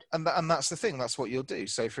 50 quid. And that's the thing. That's what you'll do.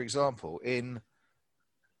 So, for example, in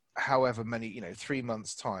however many, 3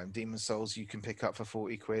 months' time, Demon's Souls you can pick up for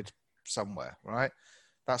 40 quid somewhere, right?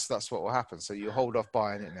 That's what will happen. So you hold off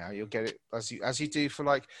buying it now. You'll get it as you do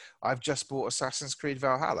for I've just bought Assassin's Creed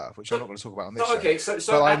Valhalla, which I'm not going to talk about on this show. Okay,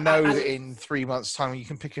 but I know that in 3 months' time you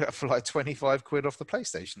can pick it up for 25 quid off the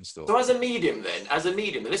PlayStation Store. So as a medium,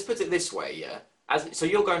 let's put it this way, yeah. So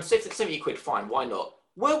you're going 70 quid, fine, why not?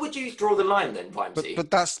 Where would you draw the line then, Vimesy?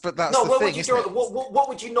 But that's the thing, isn't it? What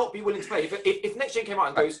would you not be willing to pay if next gen came out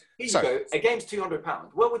and goes, here you go, a game's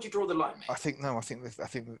 £200? Where would you draw the line, mate? I think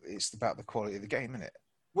it's about the quality of the game, isn't it?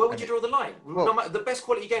 Where would you draw the line? No matter the best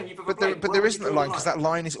quality game you've ever played. But there isn't a line because that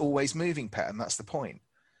line is always moving, Pet, and that's the point.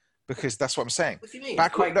 Because that's what I'm saying. What do you mean?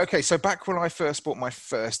 Back when I first bought my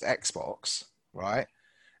first Xbox, right?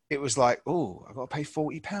 It was like, oh, I've got to pay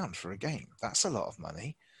 £40 for a game. That's a lot of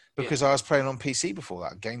money. Because I was playing on PC before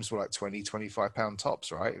that. Games were like £20, £25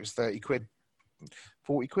 tops, right? It was 30 quid,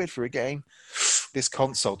 40 quid for a game. This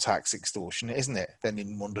console tax extortion, isn't it? Then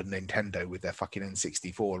in wondered Nintendo with their fucking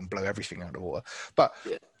N64 and blow everything out of water. But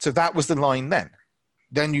so that was the line then.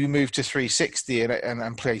 Then you moved to 360 and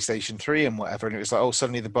PlayStation 3 and whatever, and it was like, oh,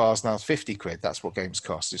 suddenly the bar's now 50 quid. That's what games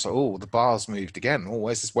cost. It's like, oh, the bar's moved again.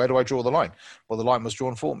 Oh, where do I draw the line? Well, the line was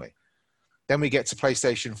drawn for me. Then we get to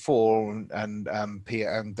PlayStation 4 and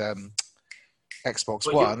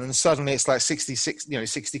Xbox One, and suddenly it's like 66,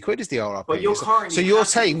 60 quid is the RRP. But you're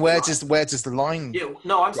saying where does the line? Yeah,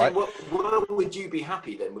 no, I'm saying where would you be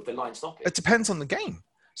happy then with the line stopping? It depends on the game.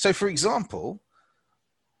 So, for example,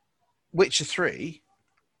 Witcher 3,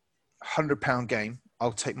 £100 game.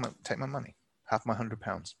 I'll take my money. Have my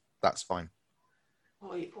 £100. That's fine.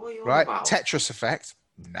 What are you right? About? Tetris Effect.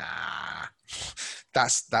 Nah.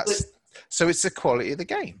 That's. So it's the quality of the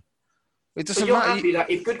game. It doesn't matter. You're happy that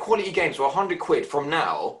if good quality games were 100 quid from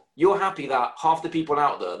now, you're happy that half the people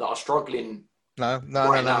out there that are struggling. No.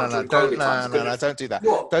 Don't do that.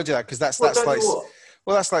 What? Don't do that because that's like.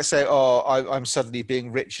 Well, that's like saying, I'm suddenly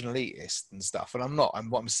being rich and elitist and stuff, and I'm not. And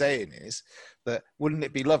what I'm saying is that wouldn't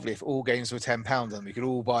it be lovely if all games were £10 and we could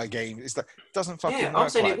all buy games? It's like it doesn't fucking. Yeah, work I'm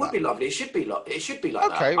saying like it would that. be lovely. It should be like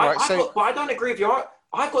that. Okay, right. But I don't agree with you.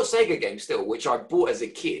 I've got Sega games still, which I bought as a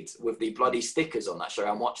kid with the bloody stickers on that show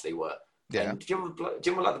how much they were. Yeah. And do you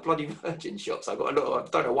remember like the bloody Virgin shops? I got a lot. I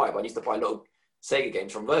don't know why, but I used to buy a lot of Sega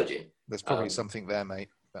games from Virgin. There's probably something there, mate.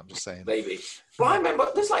 I'm just saying. Maybe. But I remember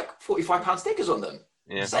there's like £45 stickers on them.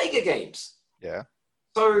 Yeah. Sega games. Yeah.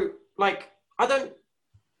 So like, I don't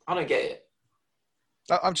get it.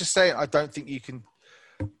 I'm just saying, I don't think you can.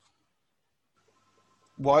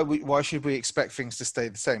 Why should we expect things to stay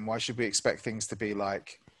the same? Why should we expect things to be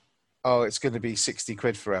like, oh, it's going to be 60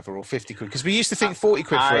 quid forever or 50 quid? Because we used to think 40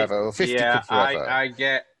 quid forever or 50 quid forever.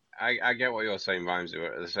 I get what you're saying, Vimes,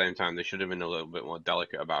 but at the same time, they should have been a little bit more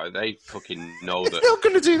delicate about it. They fucking know that. They're not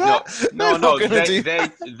going to do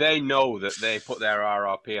that. They know that they put their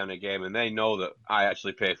RRP on a game, and they know that I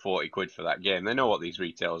actually paid 40 quid for that game. They know what these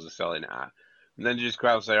retailers are selling it at. And then they just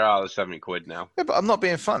crowd say, oh, there's 70 quid now. Yeah, but I'm not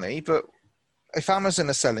being funny, but if Amazon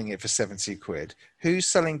are selling it for 70 quid, who's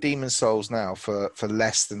selling Demon's Souls now for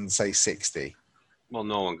less than, say, 60? Well,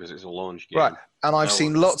 no one, because it's a launch game. Right. And I've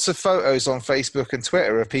seen lots of photos on Facebook and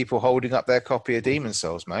Twitter of people holding up their copy of Demon's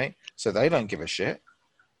Souls, mate. So they don't give a shit.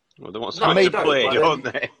 Well, they want something to play, don't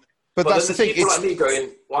they? But that's the thing. People like me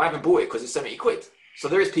going, well, I haven't bought it because it's 70 quid. So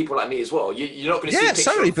there is people like me as well. You're not going to see. Yeah,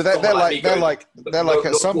 sorry, but they're like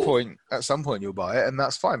at some point. At some point you'll buy it, and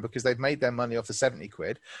that's fine because they've made their money off the 70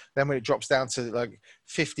 quid. Then when it drops down to like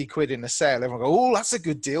 50 quid in a sale, everyone go, oh, that's a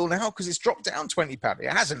good deal now because it's dropped down £20. It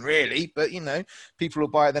hasn't really, but people will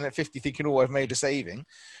buy it then at 50 thinking, oh, I've made a saving.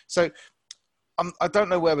 So I don't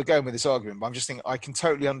know where we're going with this argument, but I'm just thinking I can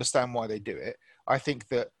totally understand why they do it. I think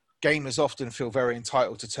that gamers often feel very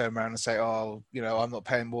entitled to turn around and say, oh, I'm not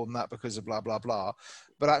paying more than that because of blah, blah, blah.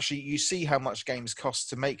 But actually, you see how much games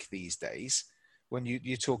cost to make these days when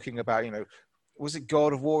you're talking about, was it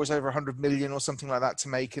God of War is over 100 million or something like that to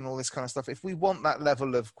make and all this kind of stuff. If we want that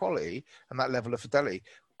level of quality and that level of fidelity,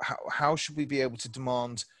 how should we be able to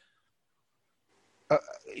demand,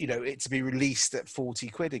 it to be released at 40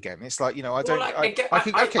 quid again? It's like, I don't...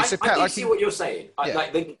 I see what you're saying. Yeah.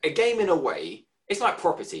 Like a game in a way... It's like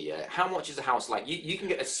property, yeah. How much is a house? Like you can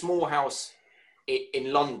get a small house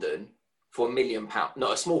in London for £1 million.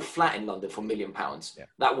 No, a small flat in London for £1 million. Yeah.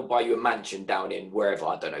 That will buy you a mansion down in wherever,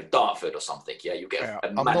 I don't know, Dartford or something. Yeah, you get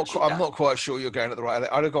a mansion. I'm not quite sure you're going at the right.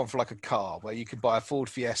 I'd have gone for like a car where you could buy a Ford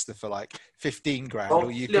Fiesta for like 15 grand,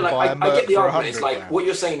 or you can buy a Merc. I get the argument. It's like what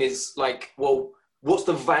you're saying is like, well, what's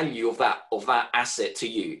the value of that asset to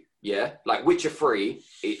you? Yeah, like Witcher 3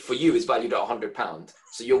 for you is valued at £100,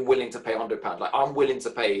 so you're willing to pay £100. Like I'm willing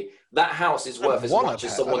to pay. That house is worth as much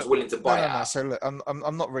as someone's willing to buy it. No. So look,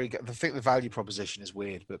 I'm not really. I think the value proposition is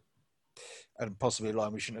weird, and possibly a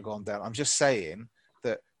line we shouldn't have gone down. I'm just saying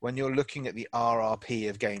that when you're looking at the RRP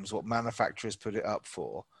of games, what manufacturers put it up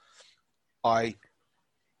for, I've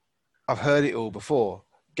heard it all before.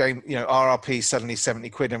 Game, RRP suddenly 70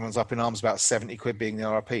 quid. Everyone's up in arms about 70 quid being the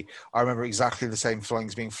RRP. I remember exactly the same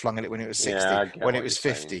flings being flung at it when it was 60, when it was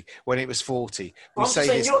 50, when it was 40. I'm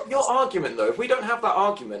saying your argument though, if we don't have that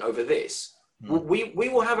argument over this, we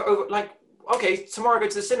will have it over like, okay, tomorrow I go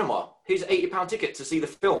to the cinema. Here's an £80 ticket to see the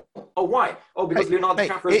film. Oh, why? Oh, because Leonardo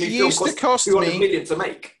DiCaprio's new film cost $200 million to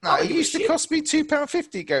make. No, it used to cost me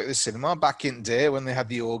 £2.50 to go to the cinema back in day when they had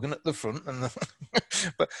the organ at the front.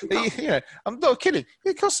 But I'm not kidding.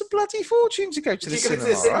 It costs a bloody fortune to go to the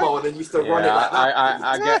cinema. And then you still run it like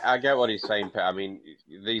that. I get what he's saying, Pete. I mean,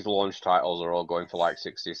 these launch titles are all going for like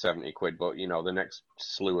 60, 70 quid, but the next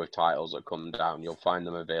slew of titles that come down, you'll find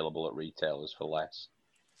them available at retailers for less.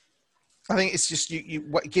 I think it's just you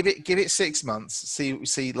give it 6 months,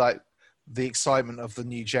 see like the excitement of the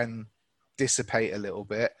new gen dissipate a little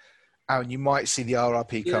bit, and you might see the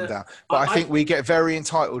RRP come down. But I think we get very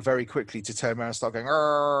entitled very quickly to turn around and start going.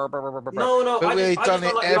 No. But we've done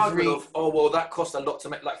it every. That cost a lot to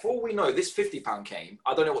make. Like for all we know, this £50 came.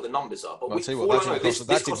 I don't know what the numbers are, but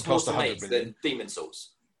this cost more to make than Demon's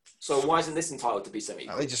Souls. So why isn't this entitled to be 70?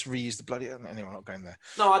 No, they just reused the bloody... Anyway, I'm not going there.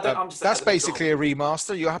 No, I don't. I'm just... That's basically a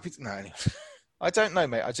remaster. You're happy to... No, anyway. I don't know,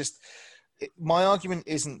 mate. My argument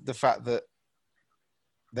isn't the fact that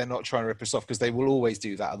they're not trying to rip us off, because they will always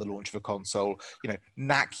do that at the launch of a console.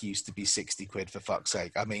 Knack used to be 60 quid, for fuck's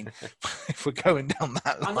sake. I mean, if we're going down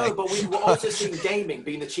that line... I know, but we were also seeing gaming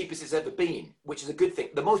being the cheapest it's ever been, which is a good thing.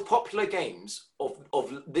 The most popular games of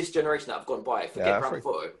this generation that have gone by, forget Grand Theft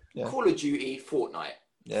Auto, Call of Duty, Fortnite.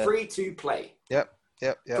 Yeah. Free to play. Yep.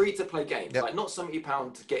 Free to play games. Yep. Like not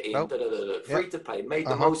 £70 to get in. Nope. Free to play. Made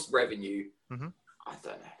the most revenue. Mm-hmm. I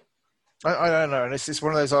don't know. I don't know. And it's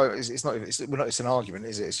one of those. It's not. It's an argument,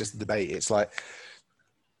 is it? It's just a debate. It's like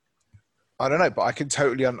I don't know, but I can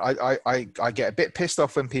totally. I get a bit pissed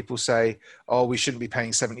off when people say, "Oh, we shouldn't be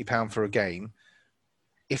paying £70 for a game,"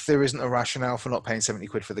 if there isn't a rationale for not paying 70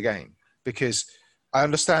 quid for the game, because. I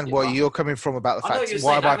understand where you're coming from about the fact,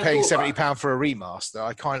 why am I paying £70 for a remaster?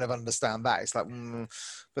 I kind of understand that. It's like,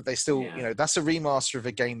 but they still, that's a remaster of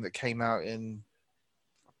a game that came out in,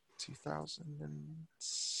 2009.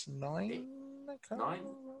 Nine,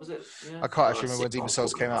 was it? Yeah. I can't actually remember when Demon's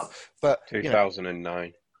Souls came out, but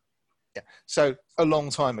 2009. Yeah, so a long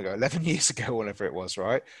time ago, 11 years ago, whatever it was,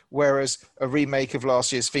 right? Whereas a remake of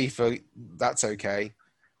last year's FIFA, that's okay.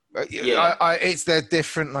 Yeah. They're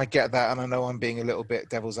different, and I get that, and I know I'm being a little bit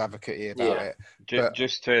devil's advocate about it. But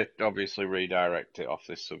Just to obviously redirect it off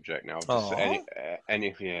this subject now, just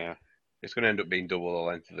it's going to end up being double the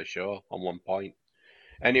length of the show on one point.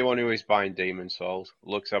 Anyone who is buying Demon's Souls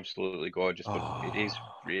looks absolutely gorgeous, but it is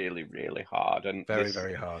really, really hard. And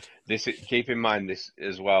very hard. Keep in mind this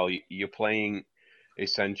as well. You're playing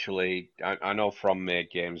essentially. I know From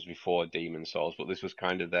made games before Demon's Souls, but this was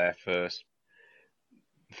kind of their first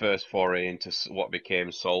foray into what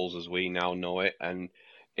became Souls as we now know it, and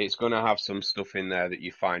it's going to have some stuff in there that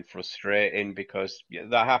you find frustrating because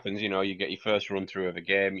that happens. You get your first run through of a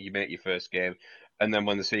game, you make your first game. And then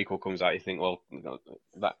when the sequel comes out, you think, well,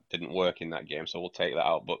 that didn't work in that game, so we'll take that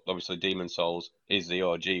out. But obviously, Demon's Souls is the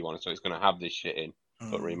OG one, so it's going to have this shit in,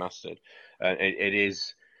 but remastered. And it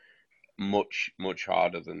is much, much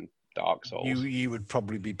harder than Dark Souls. You would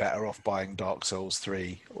probably be better off buying Dark Souls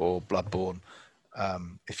 3 or Bloodborne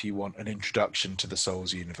if you want an introduction to the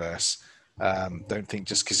Souls universe. Don't think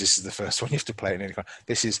just because this is the first one you have to play in any kind.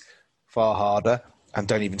 This is far harder. And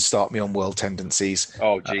don't even start me on world tendencies.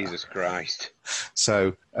 Oh, Jesus Christ.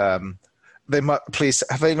 So they might please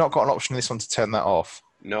have they not got an option in this one to turn that off?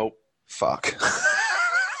 Nope. Fuck.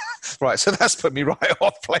 Right, so that's put me right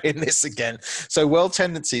off playing this again. So world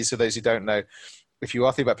tendencies, for those who don't know, if you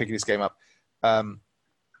are thinking about picking this game up,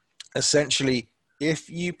 essentially, if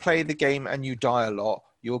you play the game and you die a lot,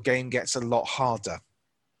 your game gets a lot harder,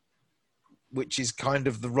 which is kind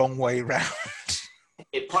of the wrong way around.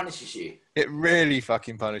 It punishes you. It really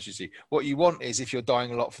fucking punishes you. What you want is, if you're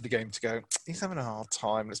dying a lot, for the game to go, he's having a hard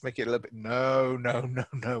time, let's make it a little bit. No,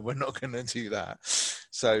 we're not going to do that.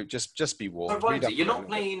 So just be warned. You're not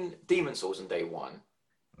playing Demon's Souls on day one.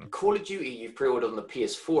 Call of Duty, you've pre-ordered on the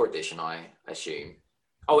PS4 edition, I assume.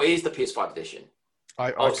 Oh, it is the PS5 edition. I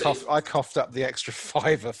coughed up the extra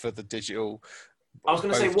 $5 for the digital. I was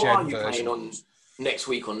going to say, what are you playing on next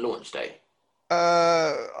week on launch day?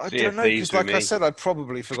 I don't know, because like I said, I'd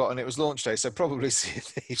probably forgotten it was launch day, so probably Sea of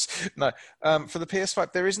Thieves. No, for the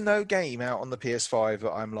PS5, there is no game out on the PS5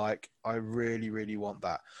 that I'm like, I really, really want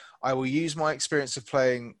that. I will use my experience of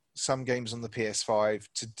playing some games on the PS5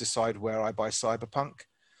 to decide where I buy Cyberpunk,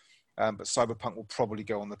 but Cyberpunk will probably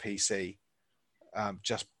go on the PC,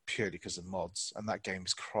 just purely because of mods, and that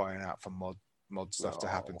game's crying out for mod stuff to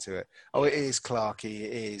happen to it. Oh, it is, Clarky,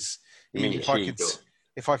 it is.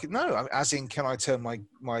 If I could, no, as in, can I turn my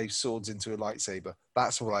swords into a lightsaber?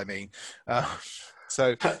 That's what I mean.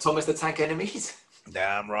 So Thomas the Tank Enemies?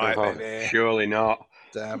 Damn right, baby. Surely not.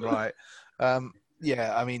 Damn right.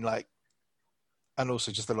 Yeah, I mean, like, and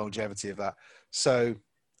also just the longevity of that. So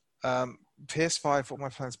PS5, what are my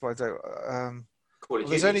plans by day?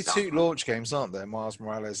 There's only 2 launch games, aren't there? Miles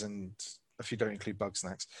Morales, and if you don't include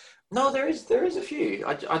Bugsnax. No, there is a few.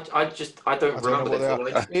 I don't remember them.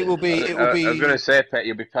 It will be. I was going to say, Pet,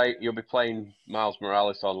 you'll be playing Miles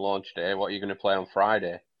Morales on launch day. What are you going to play on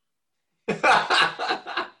Friday? It's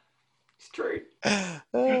true. I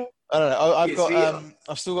don't know.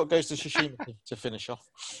 I've still got Ghost of Tsushima to finish off.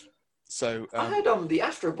 So I heard the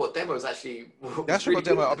Astrobot demo is actually the Astrobot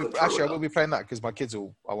demo. I will be playing that because I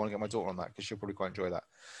want to get my daughter on that because she'll probably quite enjoy that.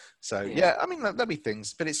 So yeah, I mean there'll be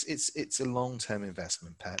things, but it's a long-term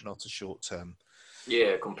investment, Pat, not a short-term.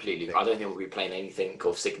 Yeah, completely. I don't think we'll be playing anything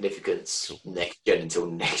of significance next gen until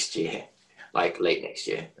next year, like late next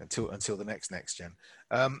year. Until the next gen.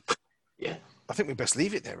 Yeah. I think we best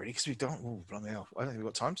leave it there, really, because we don't. Oh, bloody hell! I don't think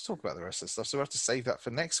we've got time to talk about the rest of the stuff, so we'll have to save that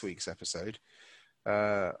for next week's episode,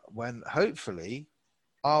 when hopefully.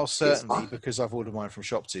 I'll certainly, because I've ordered mine from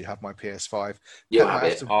Shop2, have my PS5.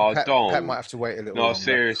 Pet might have to wait a little longer.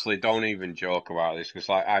 Seriously, don't even joke about this, because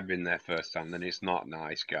like, I've been there firsthand, and it's not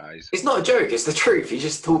nice, guys. It's not a joke, it's the truth. You're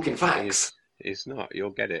just talking facts. It's not.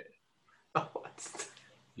 You'll get it.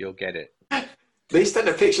 You'll get it. They sent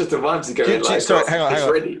a picture to Rhymes ago. Sorry, hang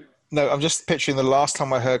on. Ready. No, I'm just picturing the last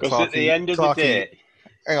time I heard Clarky. At the end of the day...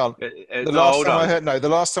 Hang on. The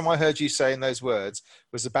last time I heard you saying those words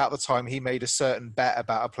was about the time he made a certain bet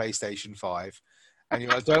about a PlayStation 5. And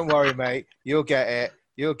you're like, don't worry, mate. You'll get it.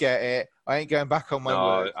 I ain't going back on my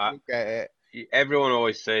word. You'll get it. Everyone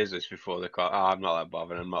always says this before they call, I'm not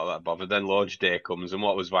that bothered. Then launch day comes, and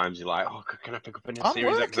what was Vimesy like? Oh, can I pick up a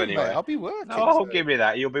Series X anyway? Mate, I'll be working. No, give me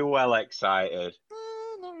that. You'll be well excited.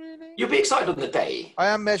 Not really. You'll be excited on the day. I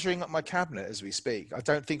am measuring up my cabinet as we speak. I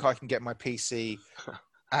don't think I can get my PC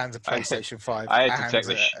and a PlayStation 5. I had to and take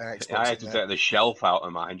an Xbox I had in to there. take the shelf out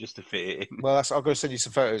of mine just to fit it in. Well, I'll go send you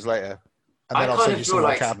some photos later. And I then I'll kind send of you feel some of my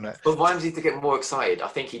like cabinet. for Vimesy to get more excited, I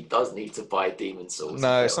think he does need to buy Demon Souls.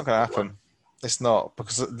 No, it's not going to happen. It's not,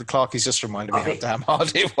 because the Clarky's just reminded me how think- damn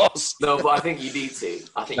hard it was. No, but I think you need to.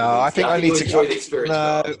 I think No, you need I to. think I need you'll to enjoy the experience.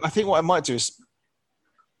 No, more. I think what I might do is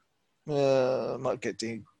I might get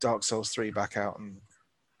Dark Souls 3 back out and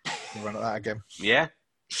run at that again. Yeah.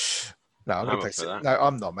 No, I'm I'm gonna up play for that. No,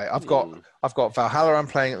 I'm not, mate. I've got Valhalla I'm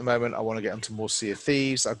playing at the moment. I want to get onto more Sea of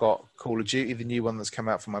Thieves. I've got Call of Duty, the new one that's come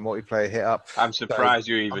out for my multiplayer hit up. I'm surprised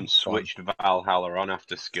you even I'm switched Valhalla on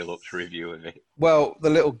after Skill Up's review of it. Well,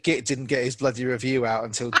 the little git didn't get his bloody review out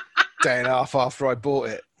until day and a half after I bought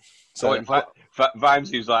it. So in fact,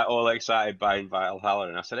 Vimesy was like all excited buying Valhalla,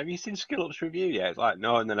 and I said, "Have you seen Skill Up's review yet?" He's like,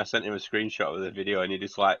 "No," and then I sent him a screenshot of the video, and he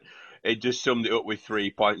just summed it up with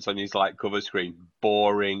 3 points on his cover screen: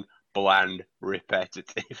 boring, bland,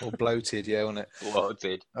 repetitive, or bloated, yeah, wasn't it?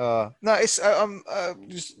 Bloated. No, it's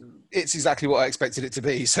it's exactly what I expected it to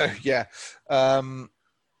be. So yeah.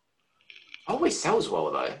 Always sells well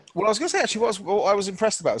though. Well, I was going to say actually, what I was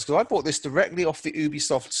impressed about is because I bought this directly off the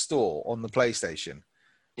Ubisoft store on the PlayStation.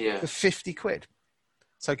 Yeah. For 50 quid.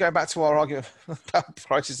 So going back to our argument about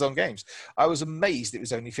prices on games, I was amazed it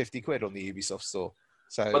was only 50 quid on the Ubisoft store.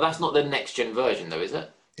 So, but that's not the next gen version though, is it?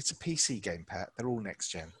 It's a PC game, Pat. They're all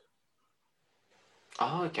next gen.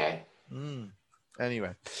 Ah, Oh, okay.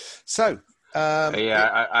 Anyway, so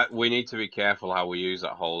we need to be careful how we use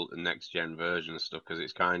that whole next gen version stuff because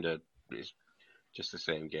it's just the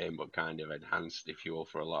same game but kind of enhanced, if you will,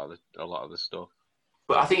 for a lot of the stuff.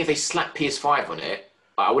 But I think if they slap PS5 on it,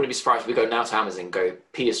 I wouldn't be surprised if we go now to Amazon and go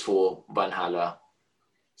PS4 Valhalla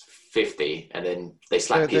 50, and then they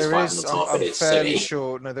slap PS5 on the top, and it's I'm fairly 70.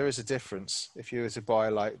 sure. No, there is a difference if you were to buy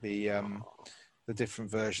the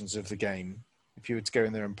different versions of the game. If you were to go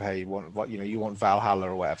in there and pay, you want Valhalla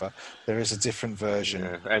or whatever, there is a different version.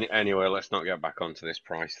 Yeah. Anyway, let's not get back onto this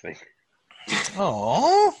price thing.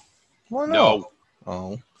 Oh, why not? No.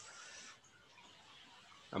 Oh,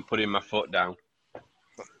 I'm putting my foot down.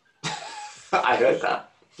 I heard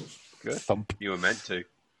that. Good. Thump. You were meant to.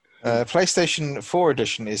 PlayStation 4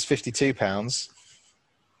 edition is £52.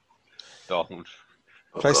 Don't.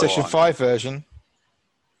 PlayStation 5 version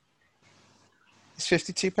is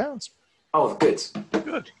 £52. Oh, good.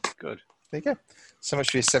 Good. There you go. So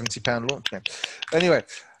much for your £70 launch game. Anyway,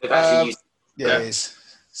 They've actually used... yeah, it is.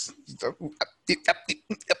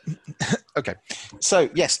 Okay. So,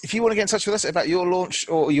 yes, if you want to get in touch with us about your launch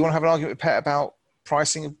or you want to have an argument with Pet about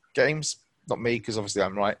pricing of games, not me, because obviously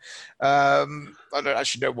I'm right. I don't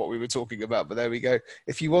actually know what we were talking about, but there we go.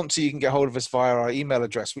 If you want to, you can get hold of us via our email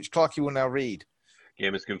address, which Clarky will now read.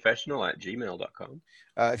 Gamersconfessional@gmail.com.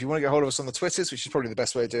 If you want to get hold of us on the Twitters, which is probably the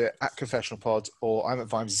best way to do it, at Confessional Pod, or I'm at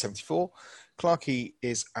Vimesy74. Clarky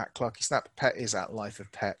is at Clarky Snap. Pet is at Life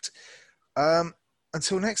of Pet.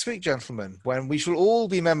 Until next week, gentlemen, when we shall all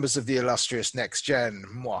be members of the illustrious Next Gen.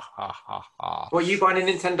 Well, you buying a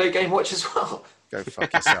Nintendo Game Watch as well? Go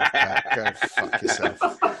fuck yourself, Pat. Go fuck yourself.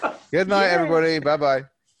 Good night, everybody. Bye-bye.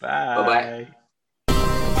 Bye. The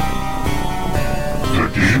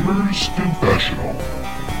Gamers Confessional.